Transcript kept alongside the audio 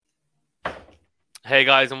Hey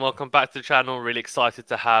guys, and welcome back to the channel. Really excited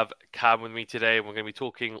to have Cam with me today. We're going to be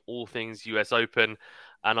talking all things US Open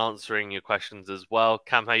and answering your questions as well.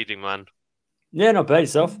 Cam, how you doing, man? Yeah, not bad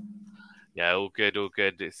yourself. Yeah, all good, all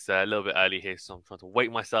good. It's a little bit early here, so I'm trying to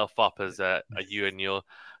wake myself up as you and your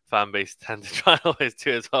fan base tend to try and always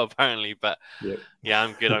do as well, apparently. But Yep. yeah,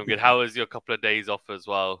 I'm good. I'm good. How was your couple of days off as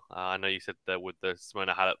well? I know you said that with the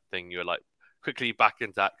Simona Halep thing, you were like quickly back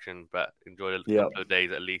into action, but enjoyed a Yep. couple of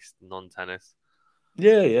days at least non-tennis.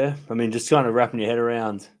 Yeah. I mean, just kind of wrapping your head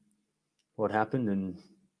around what happened, and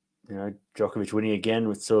Djokovic winning again.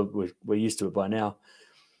 We're used to it by now,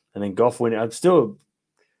 and then Goff winning.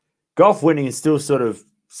 Goff winning is still sort of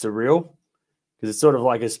surreal because it's sort of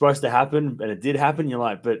like it's supposed to happen, and it did happen. You're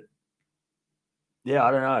like, but yeah,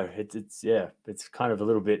 I don't know. It's kind of a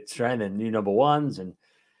little bit strange. And new number ones, and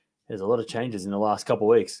there's a lot of changes in the last couple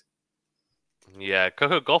of weeks. Yeah,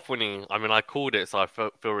 Coco Golf winning. I mean, I called it, so I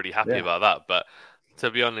feel really happy Yeah. about that. But to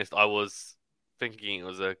be honest, I was thinking it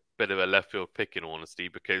was a bit of a left field pick, in all honesty,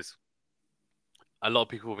 because a lot of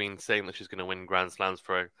people have been saying that she's going to win Grand Slams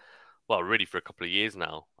well, really for a couple of years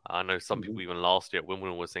now. I know some Mm-hmm. people even last year at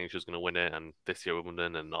Wimbledon were saying she was going to win it, and this year at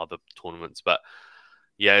Wimbledon and other tournaments. But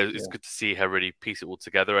yeah, it's Yeah. good to see her really piece it all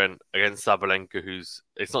together. And against Sabalenka,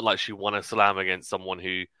 it's not like she won a slam against someone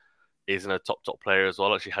who isn't a top player as well.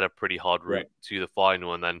 Like she had a pretty hard Yeah. route to the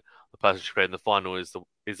final, and then the person she played in the final is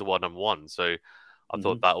the one number one. So I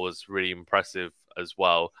thought Mm-hmm. that was really impressive as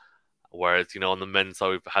well. Whereas on the men's side,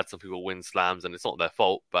 we've had some people win slams, and it's not their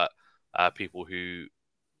fault, but people who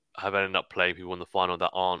have ended up playing people in the final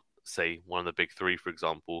that aren't, say, one of the big three, for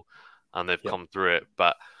example, and they've Yep. come through it.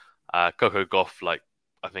 But Coco Gauff, like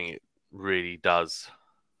I think it really does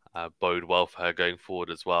bode well for her going forward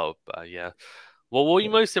as well. But yeah, well, what were you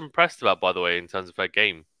Yeah. most impressed about, by the way, in terms of her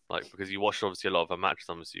game? Like, because you watched obviously a lot of her matches,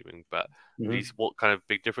 I'm assuming, but Mm-hmm. what kind of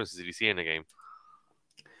big differences did you see in the game?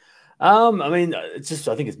 I mean, I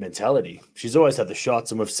think it's mentality. She's always had the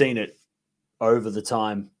shots, and we've seen it over the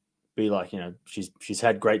time. Be like, she's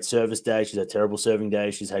had great service days, she's had terrible serving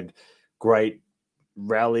days, she's had great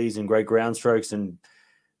rallies and great ground strokes, and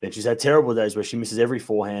then she's had terrible days where she misses every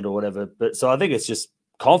forehand or whatever. But so I think it's just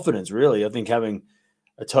confidence, really. I think having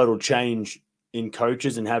a total change in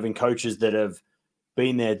coaches and having coaches that have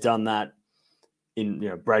been there, done that.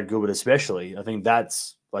 In Brad Gilbert especially, I think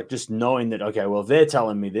that's like just knowing that okay, well, if they're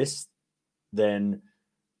telling me this, then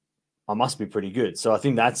I must be pretty good. So I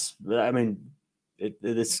think that's, I mean,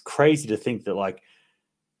 it's crazy to think that like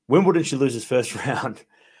Wimbledon, she loses first round.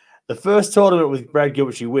 The first tournament with Brad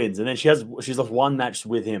Gilbert, she wins, and then she's lost one match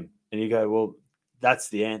with him, and you go, well, that's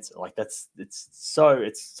the answer. Like it's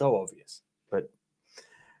so obvious, but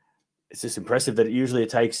it's just impressive that it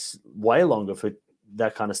takes way longer for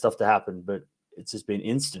that kind of stuff to happen, but it's just been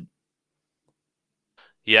instant.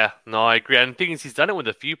 Yeah, no, I agree. And the thing is, he's done it with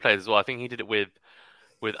a few players as well. I think he did it with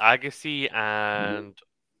Agassi Mhm. and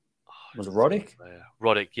Was it who's the other Roddick? player?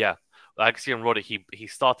 Roddick. Yeah, Agassi and Roddick. He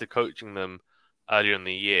started coaching them earlier in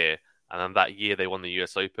the year, and then that year they won the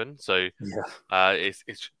US Open. So Yeah.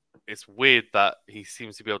 it's weird that he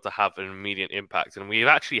seems to be able to have an immediate impact, and we've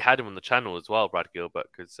actually had him on the channel as well, Brad Gilbert,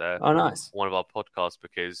 because Oh, nice. one of our podcasts.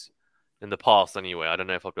 Because in the past, anyway, I don't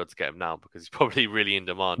know if I'll be able to get him now because he's probably really in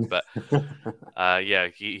demand. But yeah,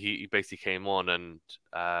 he basically came on, and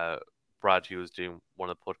Brad, who was doing one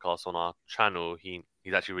of the podcasts on our channel,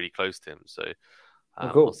 he's actually really close to him. So Oh,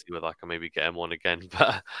 I'll cool. see whether I can maybe get him on again.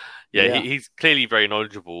 But yeah, Yeah. he's clearly very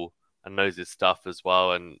knowledgeable and knows his stuff as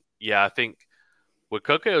well. And yeah, I think with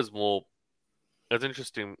Coco, it was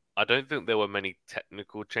interesting. I don't think there were many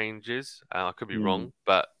technical changes. I could be Mm. wrong,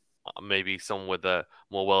 but maybe someone with a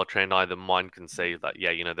more well-trained eye than mine can say that,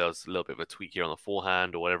 yeah, there was a little bit of a tweak here on the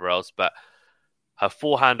forehand or whatever else. But her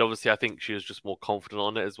forehand, obviously, I think she was just more confident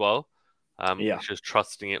on it as well. Yeah. She was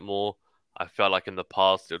trusting it more. I felt like in the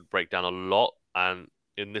past it would break down a lot, and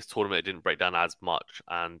in this tournament it didn't break down as much.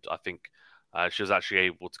 And I think she was actually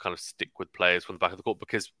able to kind of stick with players from the back of the court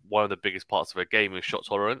because one of the biggest parts of her game is shot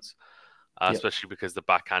tolerance, Yep. especially because the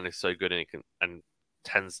backhand is so good and it can and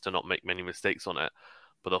tends to not make many mistakes on it.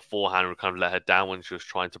 But the forehand would kind of let her down when she was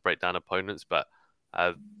trying to break down opponents. But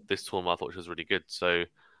uh, this tournament I thought she was really good. So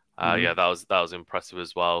yeah, Hmm. that was impressive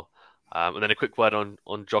as well. And then a quick word on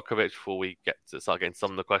Djokovic before we get to start getting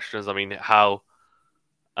some of the questions. I mean, how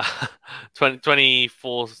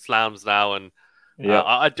 24 slams now, and Yep.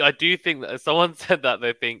 I do think that someone said that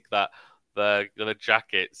they think that the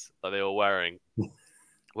jackets that they were wearing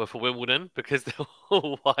were for Wimbledon because they're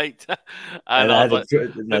all white, and And I I was had like,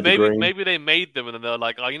 the maybe green. maybe they made them and then they were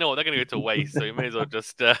like, oh, you know what, they're gonna go to waste, so you may as well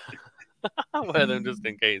just wear them just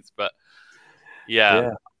in case. But yeah,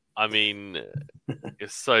 Yeah. I mean,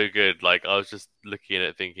 it's so good. Like I was just looking at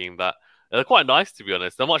it, thinking that they're quite nice to be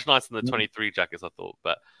honest. They're much nicer than the 23 jackets I thought.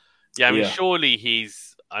 But yeah, I mean, Yeah, surely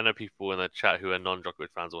he's. I know people in the chat who are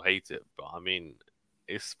non-Djokovic fans will hate it, but I mean,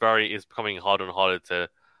 it's becoming harder and harder to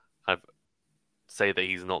kind of say that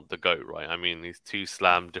he's not the GOAT, right? I mean, he's two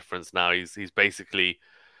slam difference now. He's basically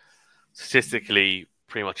statistically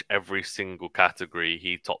pretty much every single category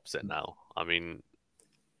he tops it now. I mean,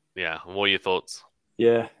 yeah. What are your thoughts?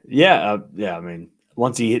 yeah. I mean,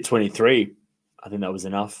 once he hit 23, I think that was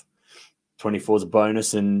enough. 24 is a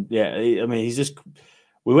bonus, and yeah, I mean, he's just.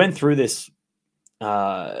 We went through this.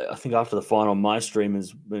 I think after the final, my stream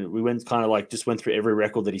is we went kind of like just went through every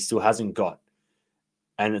record that he still hasn't got,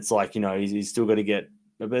 and it's like he's still got to get.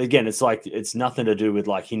 But again, it's like it's nothing to do with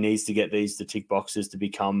like he needs to get these to tick boxes to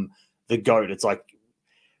become the GOAT. It's like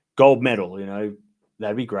gold medal,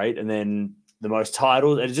 that'd be great, and then the most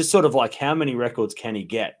titles. It's just sort of like how many records can he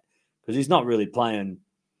get? Because he's not really playing.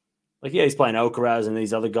 Like yeah, he's playing Alcaraz and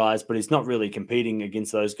these other guys, but he's not really competing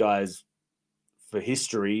against those guys for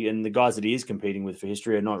history, and the guys that he is competing with for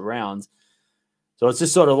history are not rounds. So it's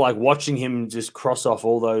just sort of like watching him just cross off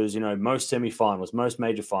all those, most semifinals, most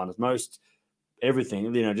major finals, most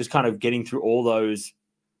everything, just kind of getting through all those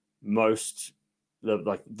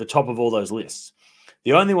like the top of all those lists.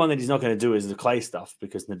 The only one that he's not going to do is the clay stuff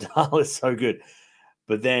because Nadal is so good.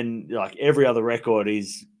 But then, like every other record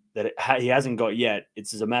is that he hasn't got yet.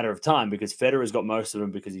 It's just a matter of time because Federer's got most of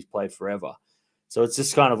them because he's played forever. So it's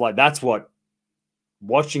just kind of like that's what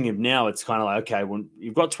watching him now. It's kind of like okay, when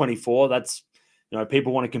you've got 24, that's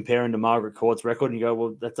people want to compare him to Margaret Court's record, and you go,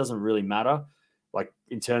 well, that doesn't really matter. Like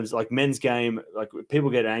in terms like men's game, like people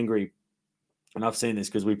get angry, and I've seen this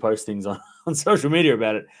because we post things on, on social media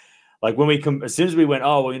about it. Like when as soon as we went,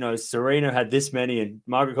 oh well, Serena had this many and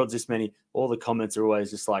Margaret Court's this many, all the comments are always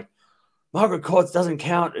just like, Margaret Court doesn't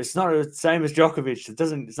count. It's not the same as Djokovic.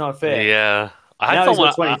 It's not fair. Yeah, I had Now he's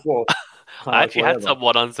got someone. 24. Kind of I like actually had whatever.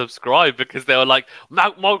 someone unsubscribe because they were like,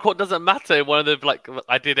 Mario Kart doesn't matter." One of the like,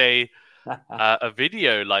 I did a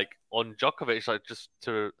video like on Djokovic, like just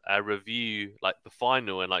to review like the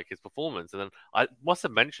final and like his performance, and then I must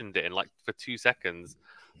have mentioned it in like for 2 seconds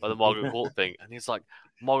by the Margaret Court thing, and he's like,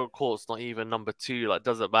 "Margaret Court's not even number two, like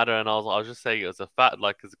doesn't matter." And I was just saying it was a fact,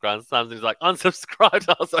 like as Grand Slams. And he's like, "Unsubscribed."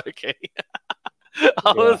 I was like, "Okay." I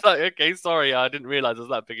Yeah. was like, "Okay, sorry, I didn't realize it was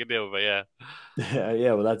that big a deal," but yeah.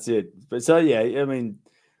 Yeah, well, that's it. But so yeah, I mean,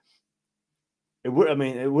 it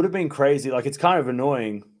would have been crazy. Like it's kind of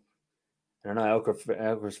annoying. I don't know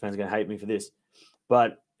Alcaraz fans are going to hate me for this,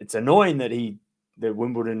 but it's annoying that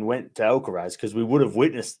Wimbledon went to Alcaraz because we would have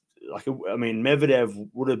witnessed. Like, I mean, Medvedev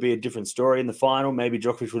would have been a different story in the final. Maybe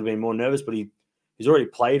Djokovic would have been more nervous, but he's already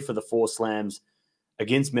played for the four slams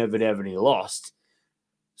against Medvedev and he lost.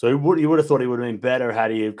 So you would have thought he would have been better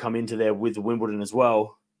had he come into there with Wimbledon as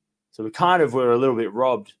well. So we kind of were a little bit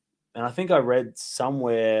robbed. And I think I read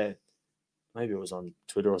somewhere, maybe it was on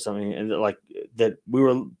Twitter or something, and like that we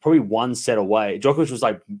were probably one set away. Djokovic was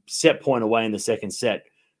like set point away in the second set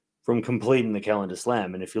from completing the calendar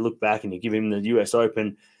slam. And if you look back and you give him the US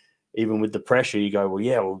Open, even with the pressure, you go, well,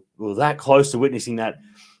 yeah, we're that close to witnessing that.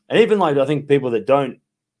 And even like I think people that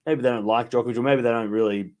maybe they don't like Djokovic, or maybe they don't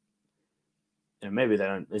really, maybe they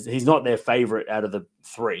don't. He's not their favorite out of the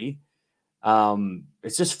three.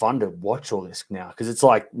 It's just fun to watch all this now because it's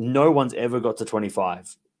like no one's ever got to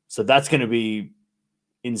 25. So that's going to be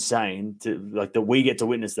insane to like that we get to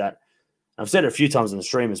witness that. I've said it a few times on the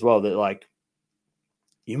stream as well that like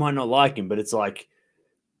you might not like him, but it's like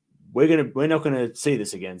we're not gonna see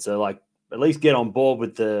this again. So like at least get on board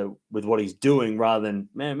with what he's doing rather than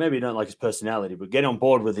maybe you don't like his personality, but get on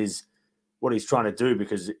board with what he's trying to do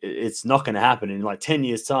because it's not going to happen in like 10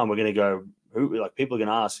 years time. We're going to go like people are going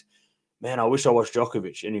to ask, man, I wish I watched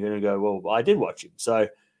Djokovic, and you're going to go, well, I did watch him. So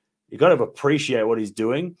you got to appreciate what he's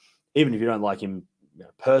doing, even if you don't like him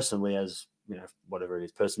personally as whatever it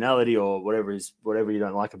is, personality or whatever you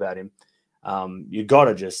don't like about him. You got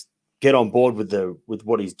to just get on board with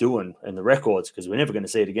what he's doing and the records because we're never going to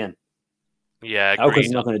see it again. Yeah, Alcaraz agreed.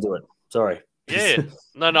 is not going to do it. Sorry. Yeah,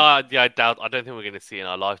 no, I doubt. I don't think we're going to see it in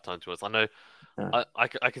our lifetime. To us, I know.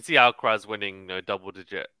 I can see Alcaraz winning,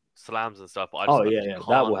 double-digit slams and stuff, but Oh I yeah, just yeah.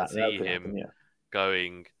 can't That see could him happen. Yeah.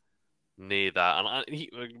 going near that. And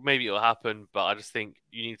maybe it'll happen, but I just think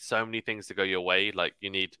you need so many things to go your way. Like you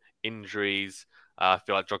need injuries. I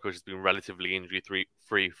feel like Djokovic has been relatively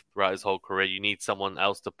injury-free throughout his whole career. You need someone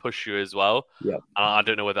else to push you as well. Yeah. And I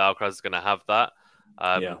don't know whether Alcaraz is going to have that.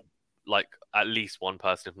 Yeah. Like at least one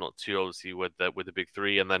person, if not two, obviously with the big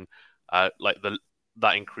three, and then like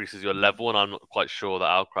that increases your level. And I'm not quite sure that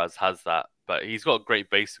Alcaraz has that. but he's got a great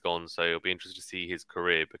basic on, so it'll be interesting to see his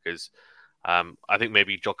career because I think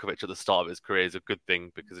maybe Djokovic at the start of his career is a good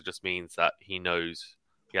thing because it just means that he knows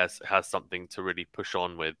he has something to really push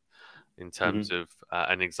on with in terms Mhm. of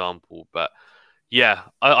an example. But yeah,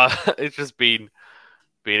 it's just been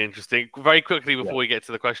interesting. Very quickly Yeah. before we get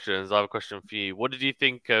to the questions, I have a question for you. What did you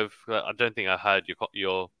think of? I don't think I heard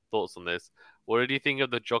your thoughts on this. What did you think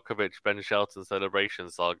of the Djokovic Ben Shelton celebration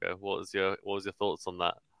saga? What was your thoughts on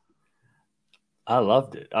that? I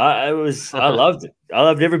loved it. I loved it. I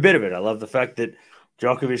loved every bit of it. I love the fact that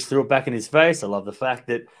Djokovic threw it back in his face. I love the fact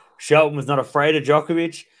that Shelton was not afraid of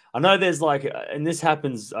Djokovic. I know there's like, and this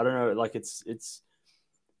happens. I don't know, like it's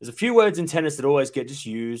there's a few words in tennis that always get just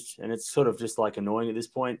used, and it's sort of just like annoying at this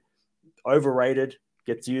point. Overrated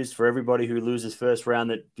gets used for everybody who loses first round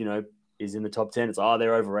that is in the top 10. It's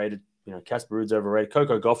they're overrated. Casper Ruud's overrated.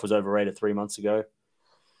 Coco Gauff was overrated 3 months ago.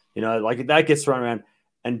 Like that gets thrown around.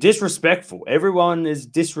 And disrespectful. Everyone is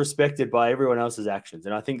disrespected by everyone else's actions,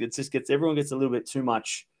 and I think it just everyone gets a little bit too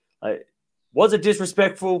much. Like, was it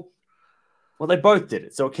disrespectful? Well, they both did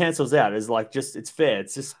it, so it cancels out. It's like it's fair.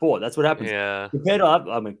 It's just sport. That's what happens. Yeah. Compared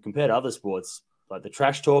to other sports, like the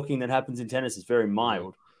trash talking that happens in tennis is very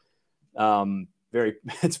mild. Very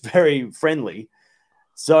it's very friendly.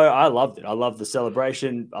 So I loved it. I loved the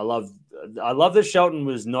celebration. I love that Shelton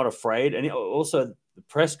was not afraid, and also the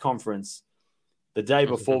press conference the day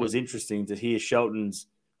before was interesting to hear Shelton's.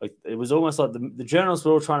 Like it was almost like the journalists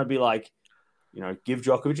were all trying to be like, give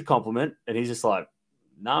Djokovic a compliment, and he's just like,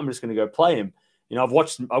 "No, I'm just going to go play him." I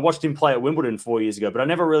watched him play at Wimbledon 4 years ago, but I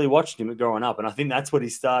never really watched him growing up, and I think that's what he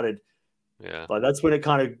started. Yeah, like that's when it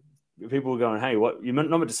kind of people were going, "Hey, what you meant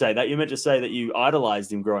not meant to say that? You meant to say that you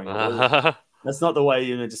idolized him growing up. That's not the way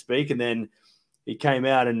you meant to speak." And then he came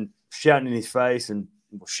out and shouting in his face and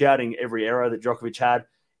shouting every error that Djokovic had.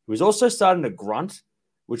 He was also starting to grunt,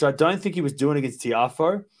 which I don't think he was doing against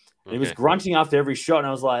Tiafoe. And he was grunting after every shot, and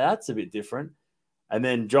I was like, that's a bit different. And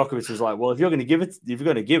then Djokovic was like, well, if you're going to give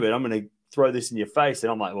it, I'm going to throw this in your face.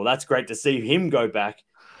 And I'm like, well, that's great to see him go back.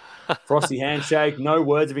 Frosty handshake, no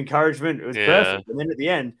words of encouragement. It was perfect. And then at the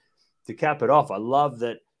end, to cap it off, I love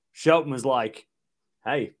that Shelton was like,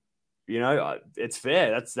 hey, it's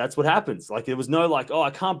fair. That's what happens. Like, there was no like, oh, I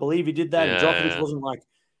can't believe he did that. And Djokovic wasn't like,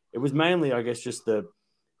 it was mainly, I guess, just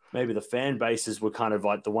maybe the fan bases were kind of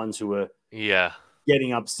like the ones who were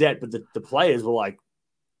getting upset, but the players were like,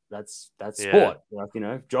 that's sport. Like,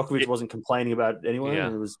 Djokovic wasn't complaining about anyone.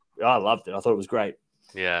 And I loved it. I thought it was great.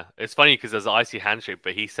 Yeah, it's funny because there's an icy handshake,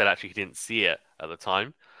 but he said actually he didn't see it at the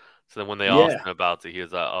time. So then when they asked him about it, he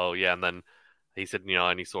was like, "Oh yeah," and then he said,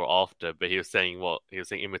 "I only saw it after." But he was saying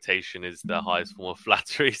imitation is the highest form of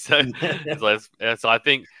flattery. So, so I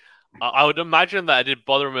think I would imagine that it did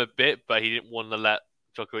bother him a bit, but he didn't want to let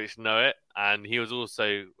Djokovic know it, and he was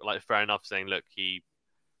also like fair enough saying, "Look, he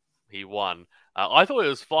won." I thought it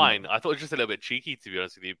was fine. I thought it was just a little bit cheeky, to be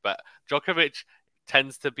honest with you. But Djokovic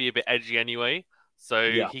tends to be a bit edgy anyway.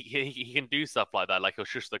 So he can do stuff like that, like he'll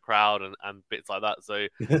shush the crowd and bits like that. So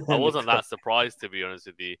I wasn't that surprised, to be honest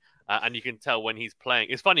with you. And you can tell when he's playing.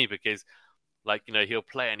 It's funny because, like, he'll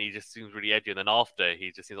play and he just seems really edgy. And then after,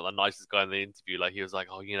 he just seems like the nicest guy in the interview. Like, he was like,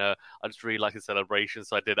 oh, I just really like the celebration,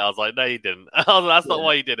 so I did it. I was like, no, you didn't. That's not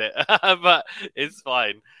why you did it. But it's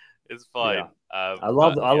fine. It's fine. Yeah. I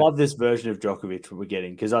love this version of Djokovic we're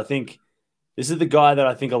getting because I think this is the guy that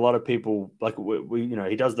I think a lot of people like.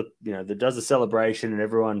 He does does the celebration and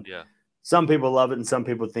everyone. Yeah. Some people love it and some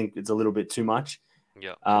people think it's a little bit too much.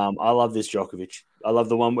 Yeah. I love this Djokovic. I love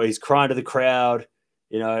the one where he's crying to the crowd.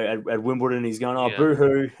 At Wimbledon, he's going, "Oh,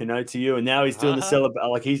 boo-hoo," to you, and now he's doing the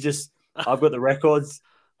celebration. Like he's just, I've got the records.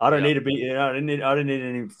 I don't need to be. I don't need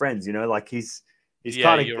any friends. Like he's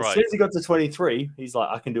kind of. As soon as he got to 23, he's like,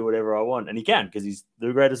 I can do whatever I want, and he can because he's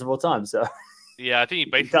the greatest of all time. So. Yeah, I think he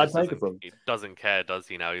basically he doesn't care, does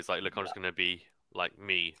he? Now he's like, look, I'm just going to be like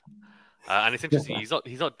me, and it's interesting. He's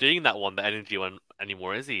not doing that energy one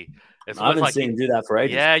anymore, is he? I haven't seen him do that for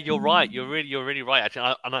ages. Yeah, you're right. You're really right.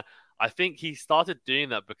 Actually, I think he started doing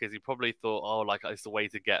that because he probably thought, oh, like it's the way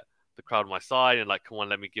to get the crowd on my side, and like, come on,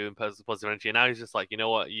 let me give him positive energy. And now he's just like, you know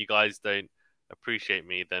what, you guys don't appreciate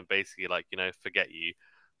me, then basically like, forget you,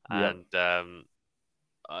 and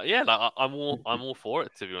like I'm all for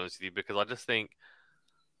it, to be honest with you, because I just think,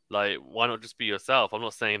 like, why not just be yourself? I'm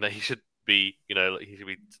not saying that he should be, he should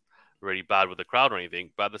be really bad with the crowd or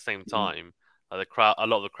anything, but at the same time, a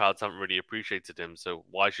lot of the crowds haven't really appreciated him. So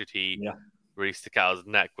why should he really stick out his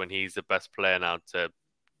neck when he's the best player now to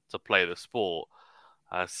play the sport?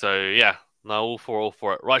 All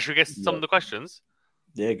for it. Right, should we get some of the questions?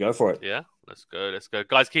 Yeah, go for it. Yeah, let's go,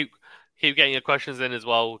 guys. Keep getting your questions in as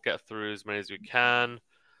well. We'll get through as many as we can.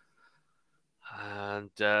 And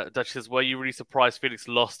Dutch says, were you really surprised Felix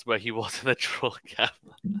lost where he was in the draw? Cam?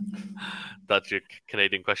 That's your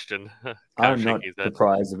Canadian question. Cam I'm not shaking his head.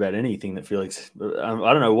 surprised about anything that Felix. I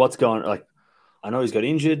don't know what's going. Like, I know he's got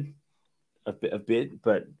injured a bit,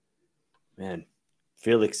 but man,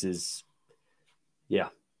 Felix is, yeah,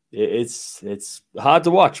 it's hard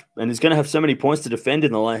to watch, and he's going to have so many points to defend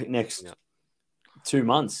in the next Yeah. 2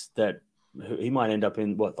 months that he might end up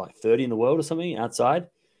in what, like 30 in the world or something outside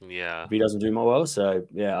Yeah. if he doesn't do more well. So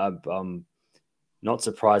yeah, I'm not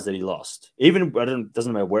surprised that he lost. Even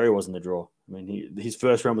doesn't matter where he was in the draw. I mean, his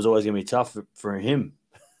first round was always going to be tough for him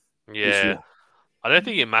this Yeah. year. I don't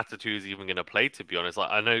think it mattered who's even going to play, to be honest.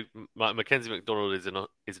 Like, I know Mackenzie McDonald is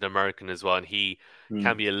an American as well, and he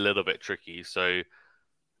can be a little bit tricky. So,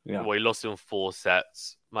 Yeah, well, he lost in 4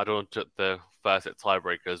 sets. McDonald took the first set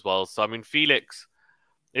tiebreaker as well. So, I mean, Felix,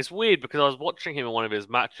 it's weird because I was watching him in one of his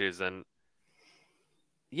matches, and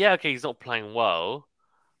yeah, okay, he's not playing well,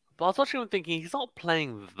 but I was watching him thinking he's not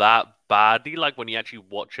playing that badly. Like when you actually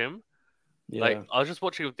watch him, like yeah, I was just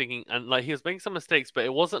watching him thinking, and like he was making some mistakes, but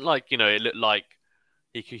it wasn't like it looked like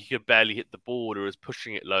he could barely hit the ball or was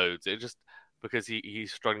pushing it loads. It just because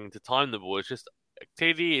he's struggling to time the ball. It's just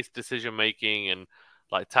clearly it's decision making and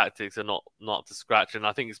like tactics are not up to scratch. And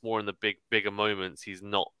I think it's more in the bigger moments he's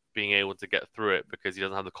not being able to get through it because he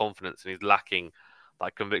doesn't have the confidence and he's lacking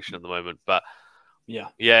that conviction at the moment. But yeah,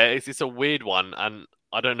 yeah, it's a weird one, and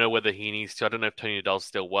I don't know whether he needs to. I don't know if Tony Nadal's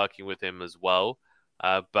still working with him as well,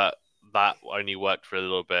 but that only worked for a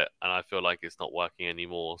little bit, and I feel like it's not working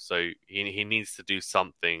anymore. So he needs to do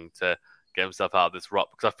something to get himself out of this rut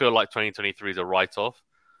because I feel like 2023 is a write off.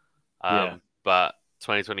 yeah. But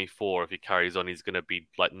 2024, if he carries on, he's going to be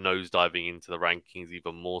like nosediving into the rankings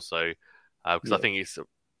even more so because I Yeah. think it's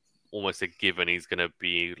almost a given he's going to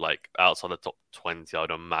be like outside the top 20. I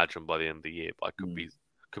would imagine by the end of the year, but I could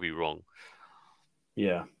be wrong.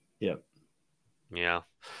 Yeah. Yeah. Yeah.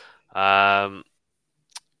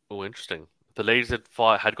 Oh, interesting. If the ladies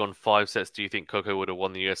had gone 5 sets, do you think Coco would have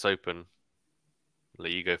won the US Open? I'll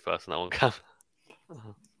let you go first on that one,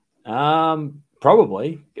 Cam.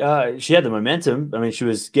 Probably. She had the momentum. I mean, she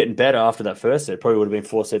was getting better after that first set. Probably would have been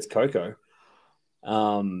 4 sets Coco.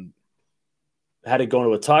 Had it gone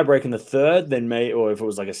to a tiebreak in the third, then or if it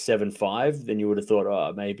was like a 7-5, then you would have thought,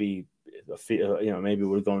 oh, maybe, maybe it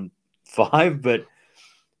would have gone five. But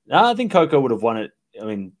I think Coco would have won it. I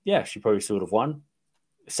mean, yeah, she probably still would have won.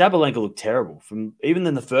 Sabalenka looked terrible from even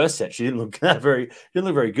in the first set. She didn't look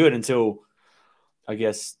very good until I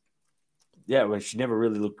guess, yeah, well, she never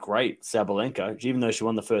really looked great. Sabalenka, even though she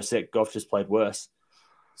won the first set, Gauff just played worse.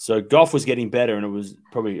 So Gauff was getting better, and it was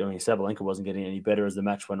probably, I mean, Sabalenka wasn't getting any better as the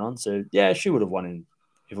match went on. So yeah, she would have won in,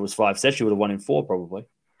 if it was 5 sets, she would have won in four probably.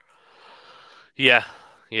 Yeah,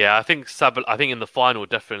 yeah. I think in the final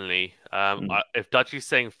definitely. Mm. If Dutchy's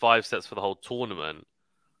saying 5 sets for the whole tournament,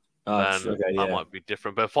 then Okay, that yeah, might be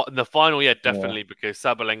different. But in the final, yeah, yeah, definitely because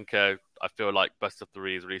Sabalenka, I feel like best of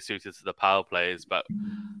three is really suited to the power players, but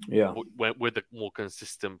yeah, with the more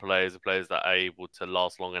consistent players, the players that are able to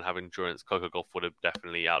last long and have endurance, Coco Gauff would have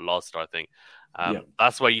definitely outlasted her, I think. yeah,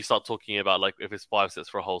 That's where you start talking about like if it's 5 sets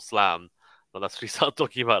for a whole slam, well, that's when you start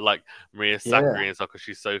talking about like Maria yeah, Sakkari and stuff because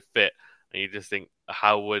she's so fit, and you just think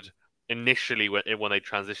how would initially when they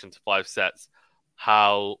transition to 5 sets,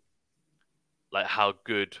 how how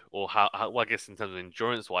good or well, I guess in terms of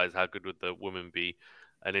endurance wise, how good would the women be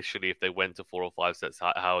initially if they went to 4 or 5 sets?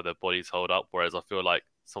 How their bodies hold up? Whereas I feel like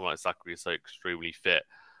someone like Sakkari is so extremely fit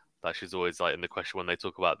that she's always like in the question when they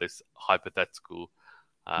talk about this hypothetical.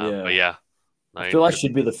 But yeah. yeah, I no feel like interest.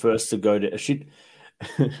 she'd be the first to go to. She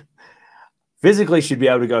physically she'd be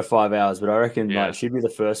able to go 5 hours, but I reckon Yeah, like she'd be the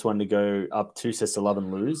first one to go up 2 sets to love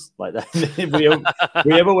and lose. Like that, if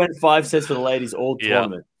we ever went 5 sets for the ladies all yeah,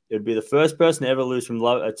 tournament, it'd be the first person to ever lose from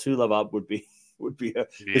a 2-love up would be her.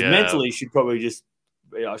 Because yeah, mentally she'd probably just,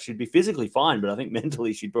 she'd be physically fine, but I think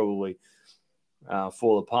mentally she'd probably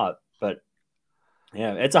fall apart. But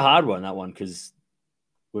yeah, it's a hard one, that one, because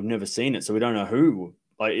we've never seen it, so we don't know who.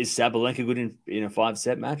 Like, is Sabalenka good in a 5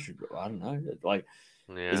 set match? I don't know. Like,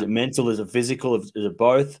 is yeah, it mental? Is it physical? Is it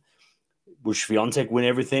both? Would Swiatek win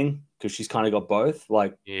everything because she's kind of got both?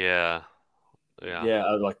 Like, yeah,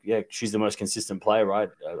 yeah, yeah, she's the most consistent player, right?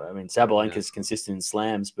 I mean, yeah, Sabalenka's consistent in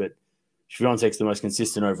slams, but Swiatek's the most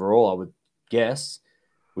consistent overall, I would guess.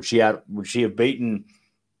 Would she have beaten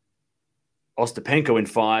Ostapenko in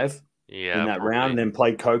five in yeah, that round, and probably. then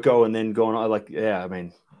played Coco, and then gone? Like, yeah, I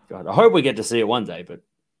mean, God, I hope we get to see it one day, but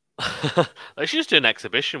They should just do an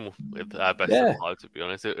exhibition with best of yeah, five. To be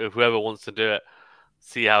honest, if whoever wants to do it,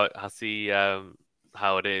 see how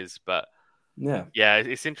it is. But yeah, yeah,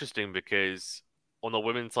 it's interesting because on the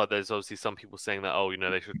women's side, there's obviously some people saying that, oh,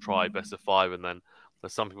 they should try best of 5, and then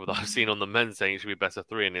there's some people that I've seen on the men's saying it should be best of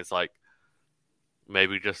 3, and it's like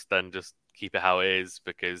maybe just keep it how it is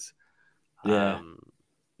because, Yeah.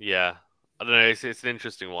 yeah, I don't know. It's an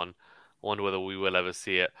interesting one. I wonder whether we will ever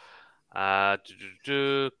see it. Katya,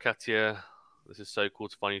 this is so cool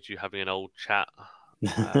to find you two having an old chat.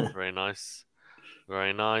 Very nice.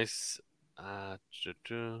 Very nice.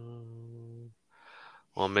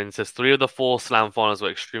 Well, Min says 3 of the 4 slam finals were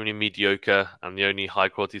extremely mediocre, and the only high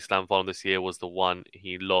quality slam final this year was the one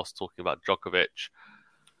he lost, talking about Djokovic.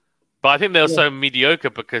 But I think they were so mediocre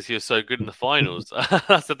because he was so good in the finals.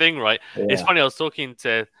 That's the thing, right? Yeah. It's funny, I was talking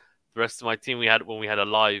to the rest of my team when we had a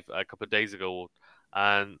live a couple of days ago,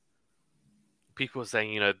 and people were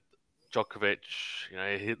saying,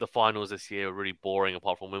 Djokovic, the finals this year were really boring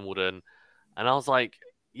apart from Wimbledon. And I was like,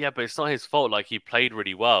 yeah, but it's not his fault. Like, he played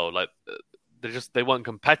really well. Like, they weren't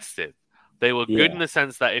competitive. They were good in the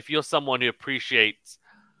sense that if you're someone who appreciates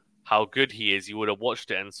how good he is, you would have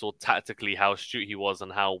watched it and saw tactically how astute he was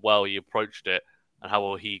and how well he approached it and how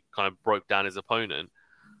well he kind of broke down his opponent.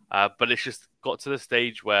 But it's just got to the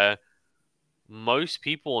stage where most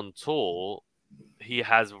people on tour, he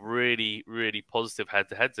has really, really positive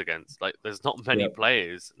head-to-heads against. Like, there's not many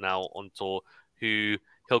players now on tour who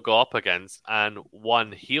he'll go up against, and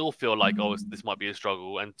one, he'll feel like, oh, this might be a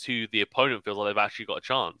struggle, and two, the opponent feels like they've actually got a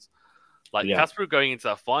chance. Like, Casper going into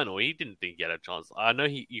that final, he didn't think he had a chance. I know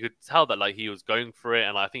you could tell that, like, he was going for it,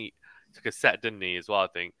 and I think he took a set, didn't he, as well, I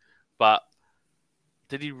think. But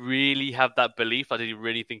did he really have that belief? Like, did he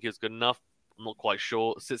really think he was good enough? I'm not quite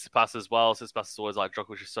sure. Tsitsipas as well. Tsitsipas is always like,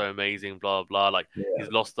 Djokovic is so amazing, blah, blah, blah. Like, he's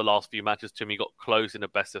lost the last few matches to him. He got close in a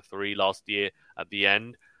best of 3 last year at the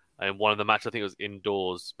end. And one of the matches, I think it was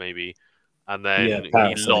indoors, maybe. And then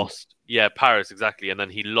Paris, he lost. Yeah, Paris, exactly. And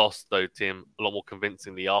then he lost, though, to him a lot more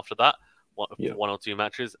convincingly after that, one or two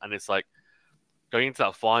matches. And it's like, going into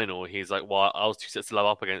that final, he's like, well, I was 2 sets to love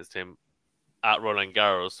up against him at Roland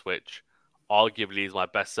Garros, which arguably is my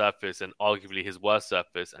best surface and arguably his worst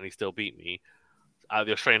surface, and he still beat me. At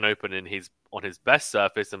the Australian Open, on his best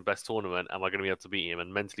surface and best tournament, am I going to be able to beat him?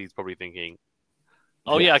 And mentally, he's probably thinking,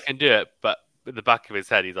 oh, yeah, I can do it. But in the back of his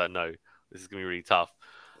head, he's like, no, this is going to be really tough.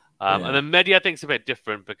 And then Mehdi, I think, is a bit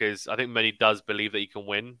different because I think Mehdi does believe that he can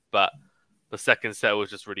win, but the second set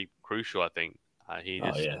was just really crucial, I think. He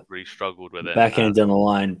just really struggled with it. Backhand down the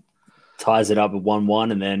line, ties it up at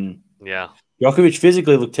 1-1, and then yeah, Djokovic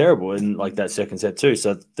physically looked terrible in like that second set too.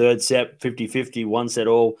 So third set, 50-50, 1 set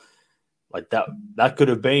all. Like that could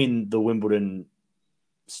have been the Wimbledon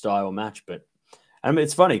style match. But I mean,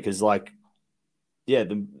 it's funny because the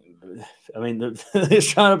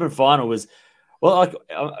Australian Open final was, well, like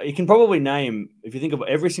you can probably name, if you think of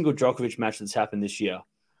every single Djokovic match that's happened this year,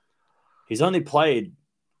 he's only played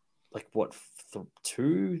like what,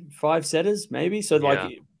 2 5-setters maybe. So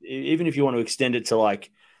like even if you want to extend it to like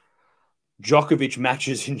Djokovic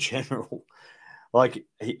matches in general, like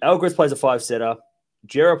Alcaraz plays a 5-setter,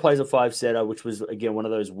 Jera plays a 5-setter, which was again one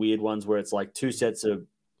of those weird ones where it's like 2 sets are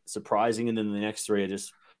surprising and then the next 3 are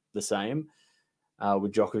just the same,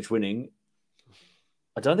 with Djokovic winning.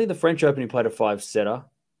 I don't think the French Open he played a 5-setter.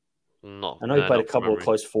 I know he played a couple of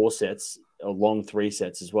close 4 sets, a long 3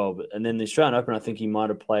 sets as well. And then the Australian Open, I think he might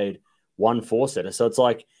have played 1 4-setter. So it's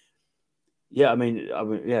like,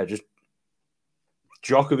 just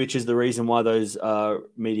Djokovic is the reason why those are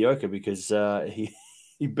mediocre because he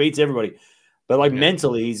beats everybody. But like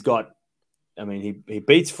mentally, he's got, he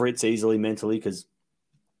beats Fritz easily mentally because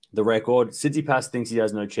the record. Tsitsipas thinks he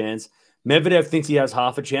has no chance. Medvedev thinks he has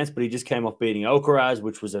half a chance, but he just came off beating Alcaraz,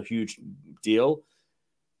 which was a huge deal.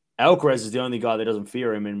 Alcaraz is the only guy that doesn't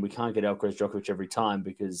fear him, and we can't get Alcaraz Djokovic every time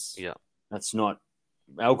because that's not,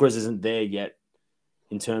 Alcaraz isn't there yet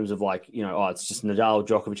in terms of like, it's just Nadal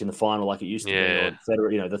Djokovic in the final like it used to be, or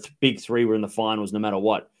Federer, the big 3 were in the finals no matter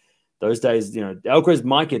what. Those days, Alcaraz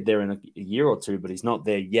might get there in a year or 2, but he's not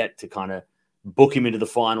there yet to kind of book him into the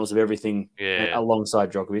finals of everything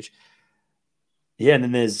alongside Djokovic. Yeah, and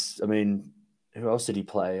then there's, who else did he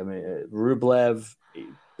play? Rublev,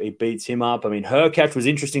 he beats him up. Hurkacz was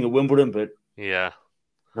interesting at Wimbledon, but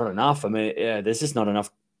not enough. There's just not enough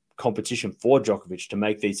competition for Djokovic to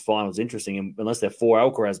make these finals interesting, and unless they're 4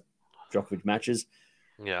 Alcaraz Djokovic matches,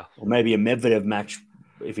 or maybe a Medvedev match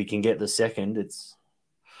if he can get the second. It's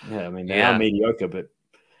they are mediocre, but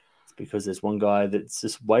it's because there's one guy that's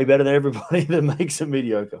just way better than everybody that makes it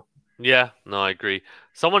mediocre. Yeah, no, I agree.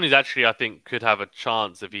 Someone who's actually, I think, could have a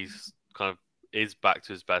chance if he's kind of is back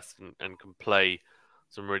to his best and can play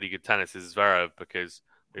some really good tennis is Zverev, because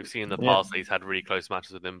we've seen in the past that he's had really close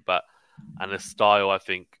matches with him, and his style, I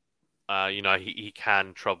think, he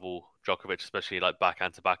can trouble Djokovic, especially like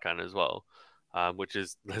backhand to backhand as well, which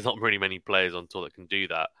is there's not really many players on tour that can do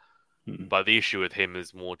that. Mm. But the issue with him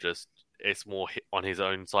is more just it's more on his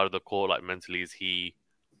own side of the court. Like mentally, is he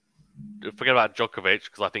forget about Djokovic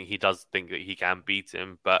because I think he does think that he can beat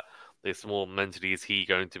him, but it's more mentally is he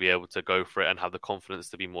going to be able to go for it and have the confidence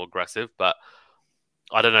to be more aggressive. But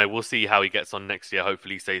I don't know. We'll see how he gets on next year.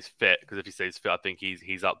 Hopefully, he stays fit because if he stays fit, I think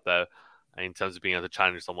he's up there in terms of being able to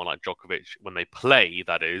challenge someone like Djokovic when they play.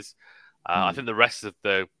 That is, I think the rest of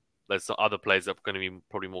there's some other players that are going to be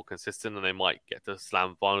probably more consistent and they might get to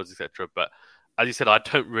slam finals, etc. But as you said, I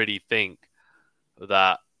don't really think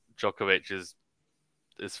that Djokovic is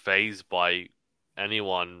phased by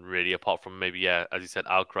anyone really, apart from maybe as you said,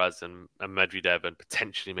 Alcaraz and Medvedev and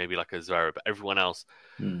potentially maybe like a Zverev. But everyone else,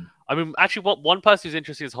 Mm. I mean, actually, one person who's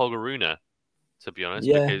interesting is Holger Rune, to be honest,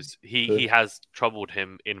 Yeah, because he true. has troubled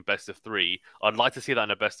him in best of three. I'd like to see that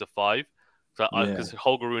in a best of five, Yeah. because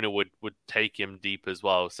Holger Rune would take him deep as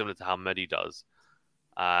well, similar to how Medi does.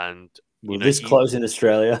 And Well, this he, close in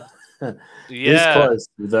Australia, this yeah, close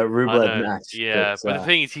with that I Rublev know, match. But yeah. But the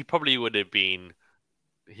thing is, he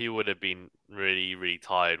would have been really, really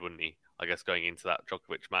tired, wouldn't he? I guess going into that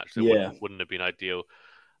Djokovic match, so it yeah, wouldn't have been ideal.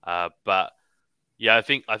 But yeah, I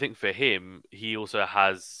think for him, he also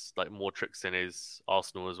has like more tricks in his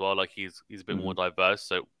arsenal as well. Like he's a bit more mm, diverse.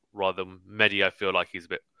 So rather than Medi, I feel like he's a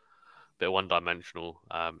bit one dimensional.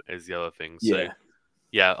 Is the other thing. So yeah,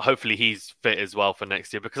 yeah, hopefully he's fit as well for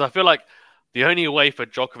next year because I feel like the only way for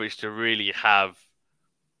Djokovic to really have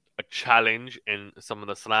a challenge in some of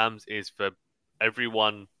the slams is for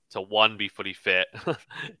everyone to one be fully fit,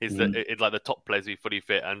 is that mm, it's like the top players be fully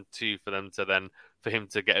fit, and two for them to then for him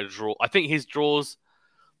to get a draw. I think his draws.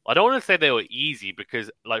 I don't want to say they were easy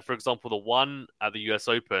because, like for example, the one at the U.S.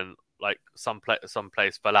 Open, like some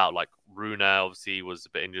players fell out. Like Rune obviously was a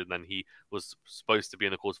bit injured, and then he was supposed to be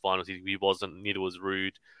in the quarterfinals. He wasn't. Neither was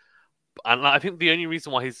Rude. And I think the only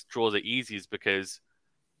reason why his draws are easy is because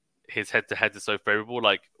his head to head is so favorable.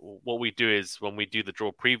 Like what we do is when we do the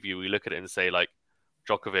draw preview, we look at it and say like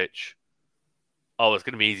Djokovic. Oh, it's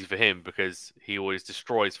going to be easy for him because he always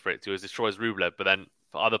destroys Fritz. He always destroys Rublev. But then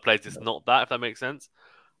for other players, it's not that. If that makes sense.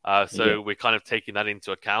 yeah, So we're kind of taking that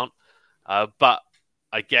into account. But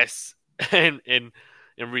I guess in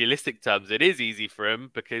realistic terms, it is easy for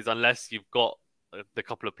him because unless you've got the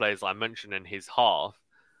couple of players I mentioned in his half,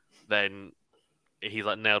 then he's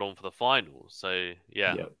like nailed on for the final. So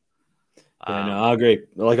yeah, yeah, yeah. No, um, I agree.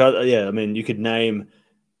 Yeah, I mean,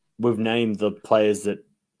 we've named the players that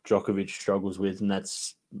Djokovic struggles with, and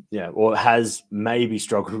that's or has maybe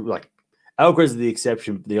struggled. Like Alcaraz is the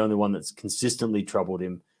exception, the only one that's consistently troubled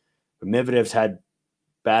him. But Medvedev's had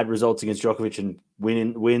bad results against Djokovic and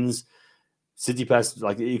wins. Tsitsipas,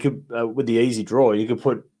 like you could with the easy draw, you could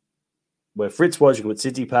put where Fritz was, you could put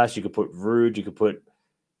Tsitsipas, you could put Rude, you could put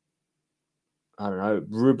I don't know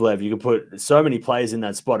Rublev, you could put so many players in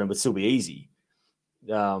that spot and it would still be easy.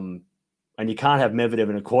 Um, and you can't have Medvedev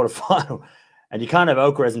in a quarterfinal, and you can't have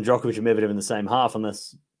Alcaraz and Djokovic and Medvedev in the same half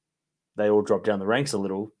unless they all drop down the ranks a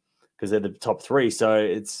little because they're the top three. So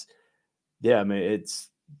I mean, it's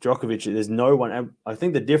Djokovic. There's no one. I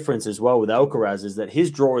think the difference as well with Alcaraz is that his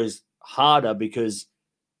draw is harder because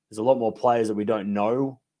there's a lot more players that we don't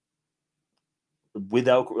know with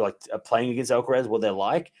playing against Alcaraz, what they're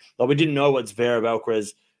like. Like we didn't know what Zverev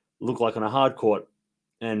Alcaraz looked like on a hard court,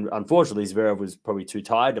 and unfortunately Zverev was probably too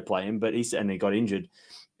tired to play him. But he got injured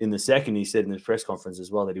in the second. He said in the press conference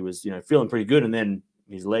as well that he was feeling pretty good, and then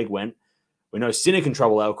his leg went. We know Sinner can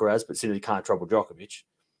trouble Alcaraz, but Sinner can't trouble Djokovic.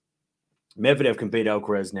 Medvedev can beat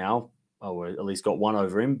Alcaraz now, or at least got one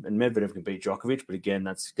over him, and Medvedev can beat Djokovic. But again,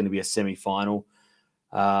 that's going to be a semi-final.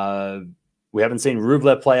 We haven't seen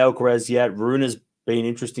Rublev play Alcaraz yet. Rune has been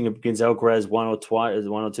interesting against Alcaraz one or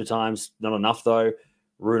two times. Not enough though.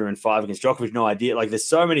 Rune in 5 against Djokovic, no idea. Like there's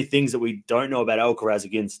so many things that we don't know about Alcaraz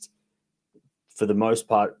against, for the most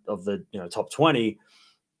part of the top 20.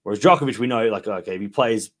 Whereas Djokovic, we know like okay, if he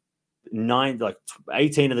plays 18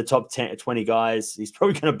 of the top 10, 20 guys, he's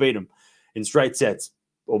probably going to beat him in straight sets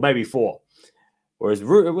or maybe 4. Whereas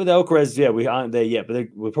with Alcaraz, we aren't there yet, but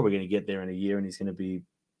we're probably going to get there in a year, and he's going to be.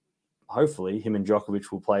 Hopefully, him and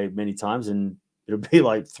Djokovic will play many times, and it'll be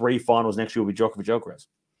like 3 finals next year will be Djokovic Alcaraz.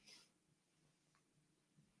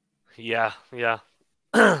 yeah, yeah,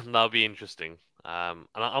 that'll be interesting. And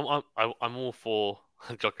I'm all for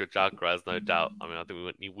Djokovic Alcaraz, no doubt. I mean, I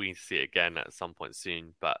think we see it again at some point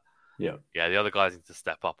soon. But Yeah, yeah, the other guys need to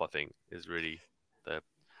step up. I think is really the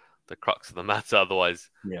the crux of the matter. Otherwise,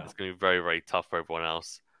 yeah, it's going to be very, very tough for everyone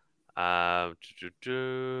else.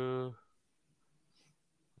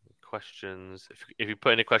 questions. If you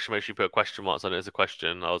put in a question, make sure you put question marks on it as a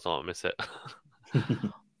question. I was not miss it.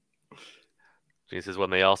 He says when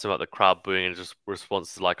they asked him about the crowd booing, and just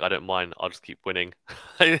response is like, "I don't mind. I'll just keep winning."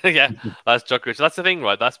 Yeah, that's Djokovic. That's the thing,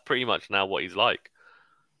 right? That's pretty much now what he's like.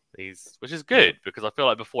 Which is good because I feel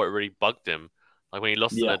like before it really bugged him. Like when he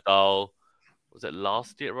lost to Yeah. Nadal, was it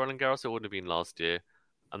last year at Roland Garros? It wouldn't have been last year.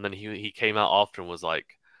 And then he came out after and was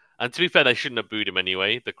like, and to be fair, they shouldn't have booed him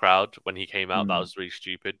anyway. The crowd when he came out, that was really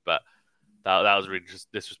stupid. But that was really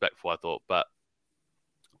just disrespectful, I thought. But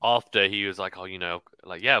after he was like, oh,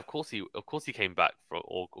 like yeah, of course he came back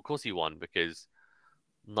or of course he won because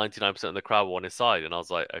 99% of the crowd were on his side, and I was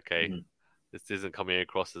like, okay, this isn't coming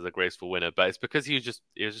across as a graceful winner, but it's because he was just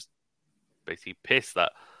basically pissed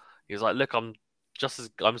that he was like, look, I'm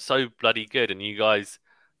so bloody good, and you guys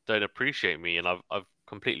don't appreciate me, and I've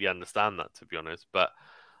completely understand that, to be honest, but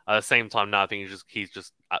at the same time now I think he's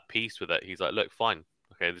just at peace with it. He's like, look, fine,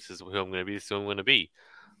 okay, this is who I'm going to be, this is who I'm going to be.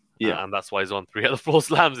 Yeah. And that's why he's won 3 out of 4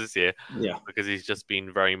 slams this year. Yeah. Because he's just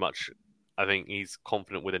been very much, I think he's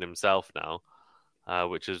confident within himself now,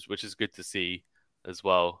 which is good to see as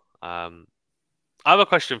well. I have a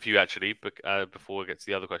question for you actually, before we get to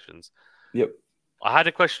the other questions. Yep. I had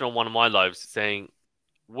a question on one of my lives saying,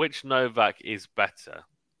 which Novak is better,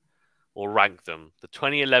 or rank them: the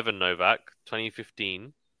 2011 Novak,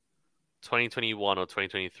 2015, 2021, or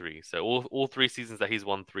 2023. So all 3 seasons that he's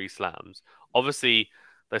won 3 slams. Obviously,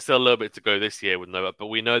 there's still a little bit to go this year with Novak, but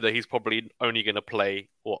we know that he's probably only going to play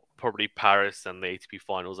probably Paris and the ATP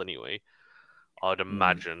finals anyway. I'd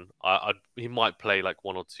imagine. He might play like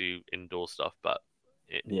 1 or 2 indoor stuff, but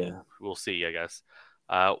we'll see, I guess.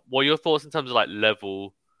 What are your thoughts in terms of like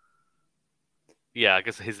level? Yeah, I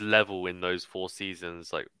guess his level in those 4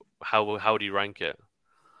 seasons. Like, how do you rank it?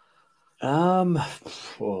 I'd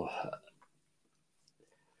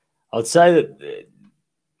say that.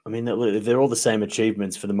 I mean, they're all the same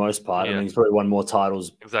achievements for the most part. Yeah. I mean, he's probably won more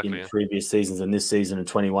titles Exactly, in previous seasons than this season, and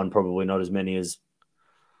 21 probably not as many as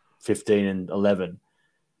 15 and 11.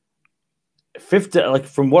 15, like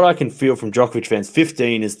from what I can feel from Djokovic fans,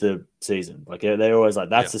 15 is the season. Like they're always like,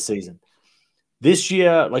 that's the season. This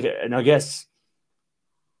year, like, and I guess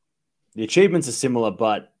the achievements are similar,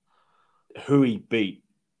 but who he beat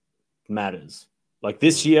matters. Like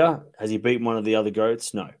this year, has he beaten one of the other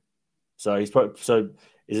GOATs? No. So he's probably,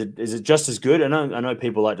 is it just as good? I know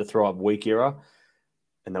people like to throw up weak era,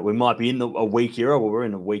 and that we might be in a weak era. Well, we're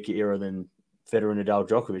in a weaker era than Federer, Nadal,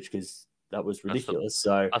 Djokovic, because that was ridiculous.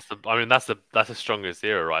 That's the strongest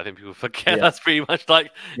era, right? I think people forget that's pretty much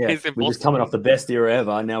like it's impossible. We're just coming off the best era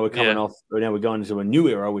ever. Now we're coming off. Now we're going into a new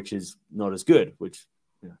era, which is not as good, which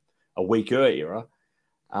a weaker era.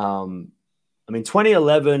 I mean,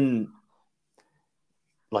 2011,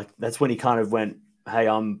 like that's when he kind of went, "Hey,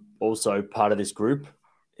 I'm also part of this group."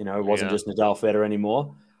 It wasn't just Nadal, Federer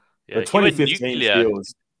anymore. Yeah, but 2015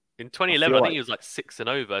 feels. In 2011, I think he was like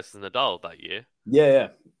 6-0 versus Nadal that year. Yeah.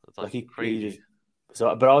 It's like crazy.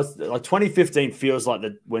 But I was like 2015 feels like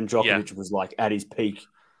when Djokovic was like at his peak.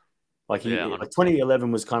 Like like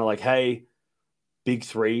 2011 was kind of like, hey, big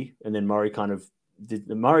 3, and then Murray kind of did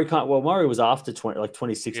the Murray was after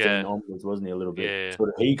 2016 onwards, wasn't he, a little bit? Yeah. Sort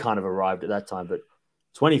of he kind of arrived at that time, but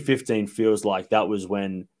 2015 feels like that was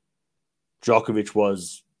when Djokovic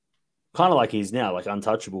was kind of like he's now, like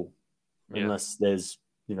untouchable, unless there's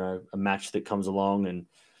a match that comes along and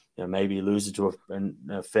maybe he loses to a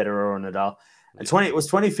Federer or Nadal. And it was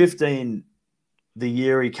 2015, the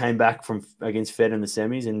year he came back from against Fed in the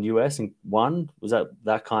semis in the US and won. Was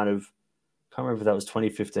that kind of? I can't remember if that was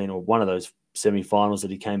 2015 or one of those semi-finals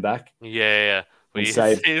that he came back. Yeah. But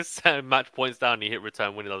his match points down, and he hit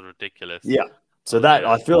return winning. That was ridiculous. Yeah. So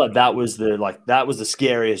I feel like that was the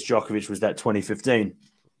scariest Djokovic, was that 2015.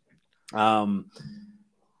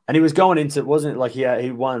 And he was going into, wasn't it like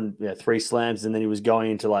he won 3 slams, and then he was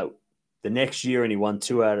going into like the next year, and he won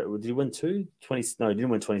 2 out of, did he win 2? No, he didn't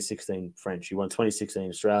win 2016 French. He won 2016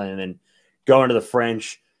 Australian, and then going to the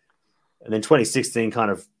French, and then 2016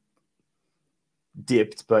 kind of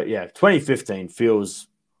dipped. But 2015 feels,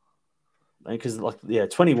 because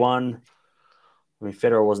 21, I mean,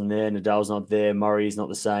 Federer wasn't there, Nadal's not there, Murray's not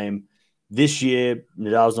the same. This year,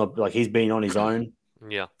 Nadal's not, like, he's been on his own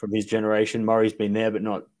from his generation. Murray's been there, but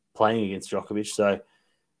not playing against Djokovic. So,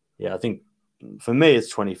 I think for me, it's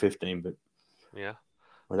 2015. But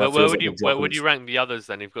where would you rank the others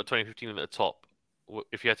then? You've got 2015 at the top.